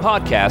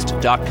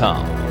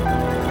 nowplayingpodcast.com.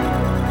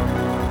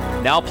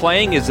 Now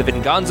Playing is a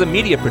Venganza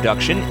Media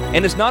production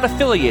and is not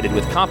affiliated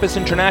with Compass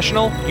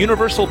International,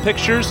 Universal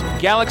Pictures,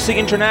 Galaxy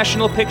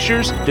International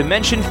Pictures,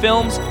 Dimension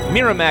Films,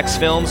 Miramax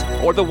Films,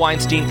 or the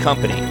Weinstein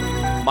Company.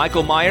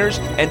 Michael Myers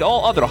and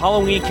all other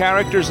Halloween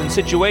characters and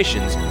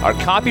situations are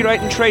copyright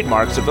and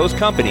trademarks of those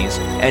companies,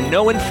 and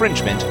no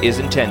infringement is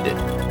intended.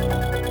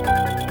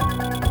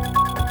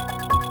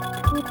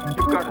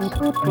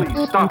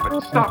 Please stop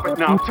it. Stop it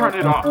now. Turn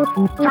it off.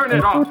 Turn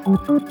it off.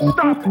 Stop it.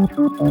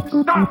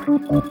 Stop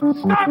it. Stop it.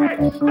 Stop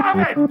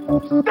it.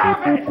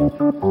 Stop it.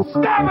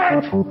 Stop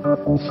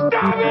it.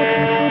 Stop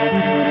it.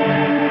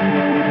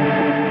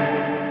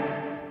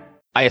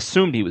 I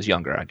assumed he was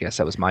younger. I guess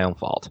that was my own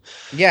fault.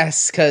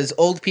 Yes, because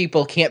old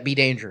people can't be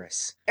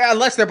dangerous.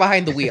 Unless they're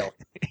behind the wheel.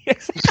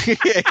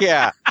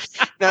 Yeah.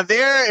 Now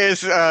there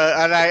is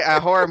a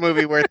horror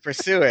movie worth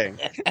pursuing.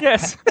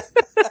 Yes.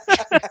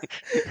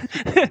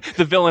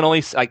 The villain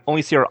only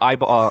see her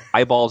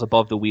eyeballs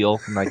above the wheel,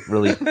 and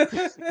really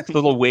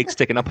little wig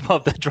sticking up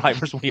above the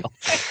driver's wheel.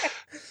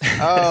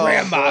 Oh,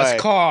 Grandma's boy.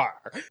 car.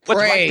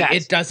 Pray like that?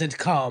 it doesn't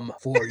come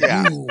for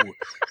Yeah. you.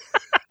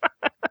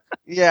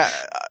 Yeah.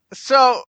 So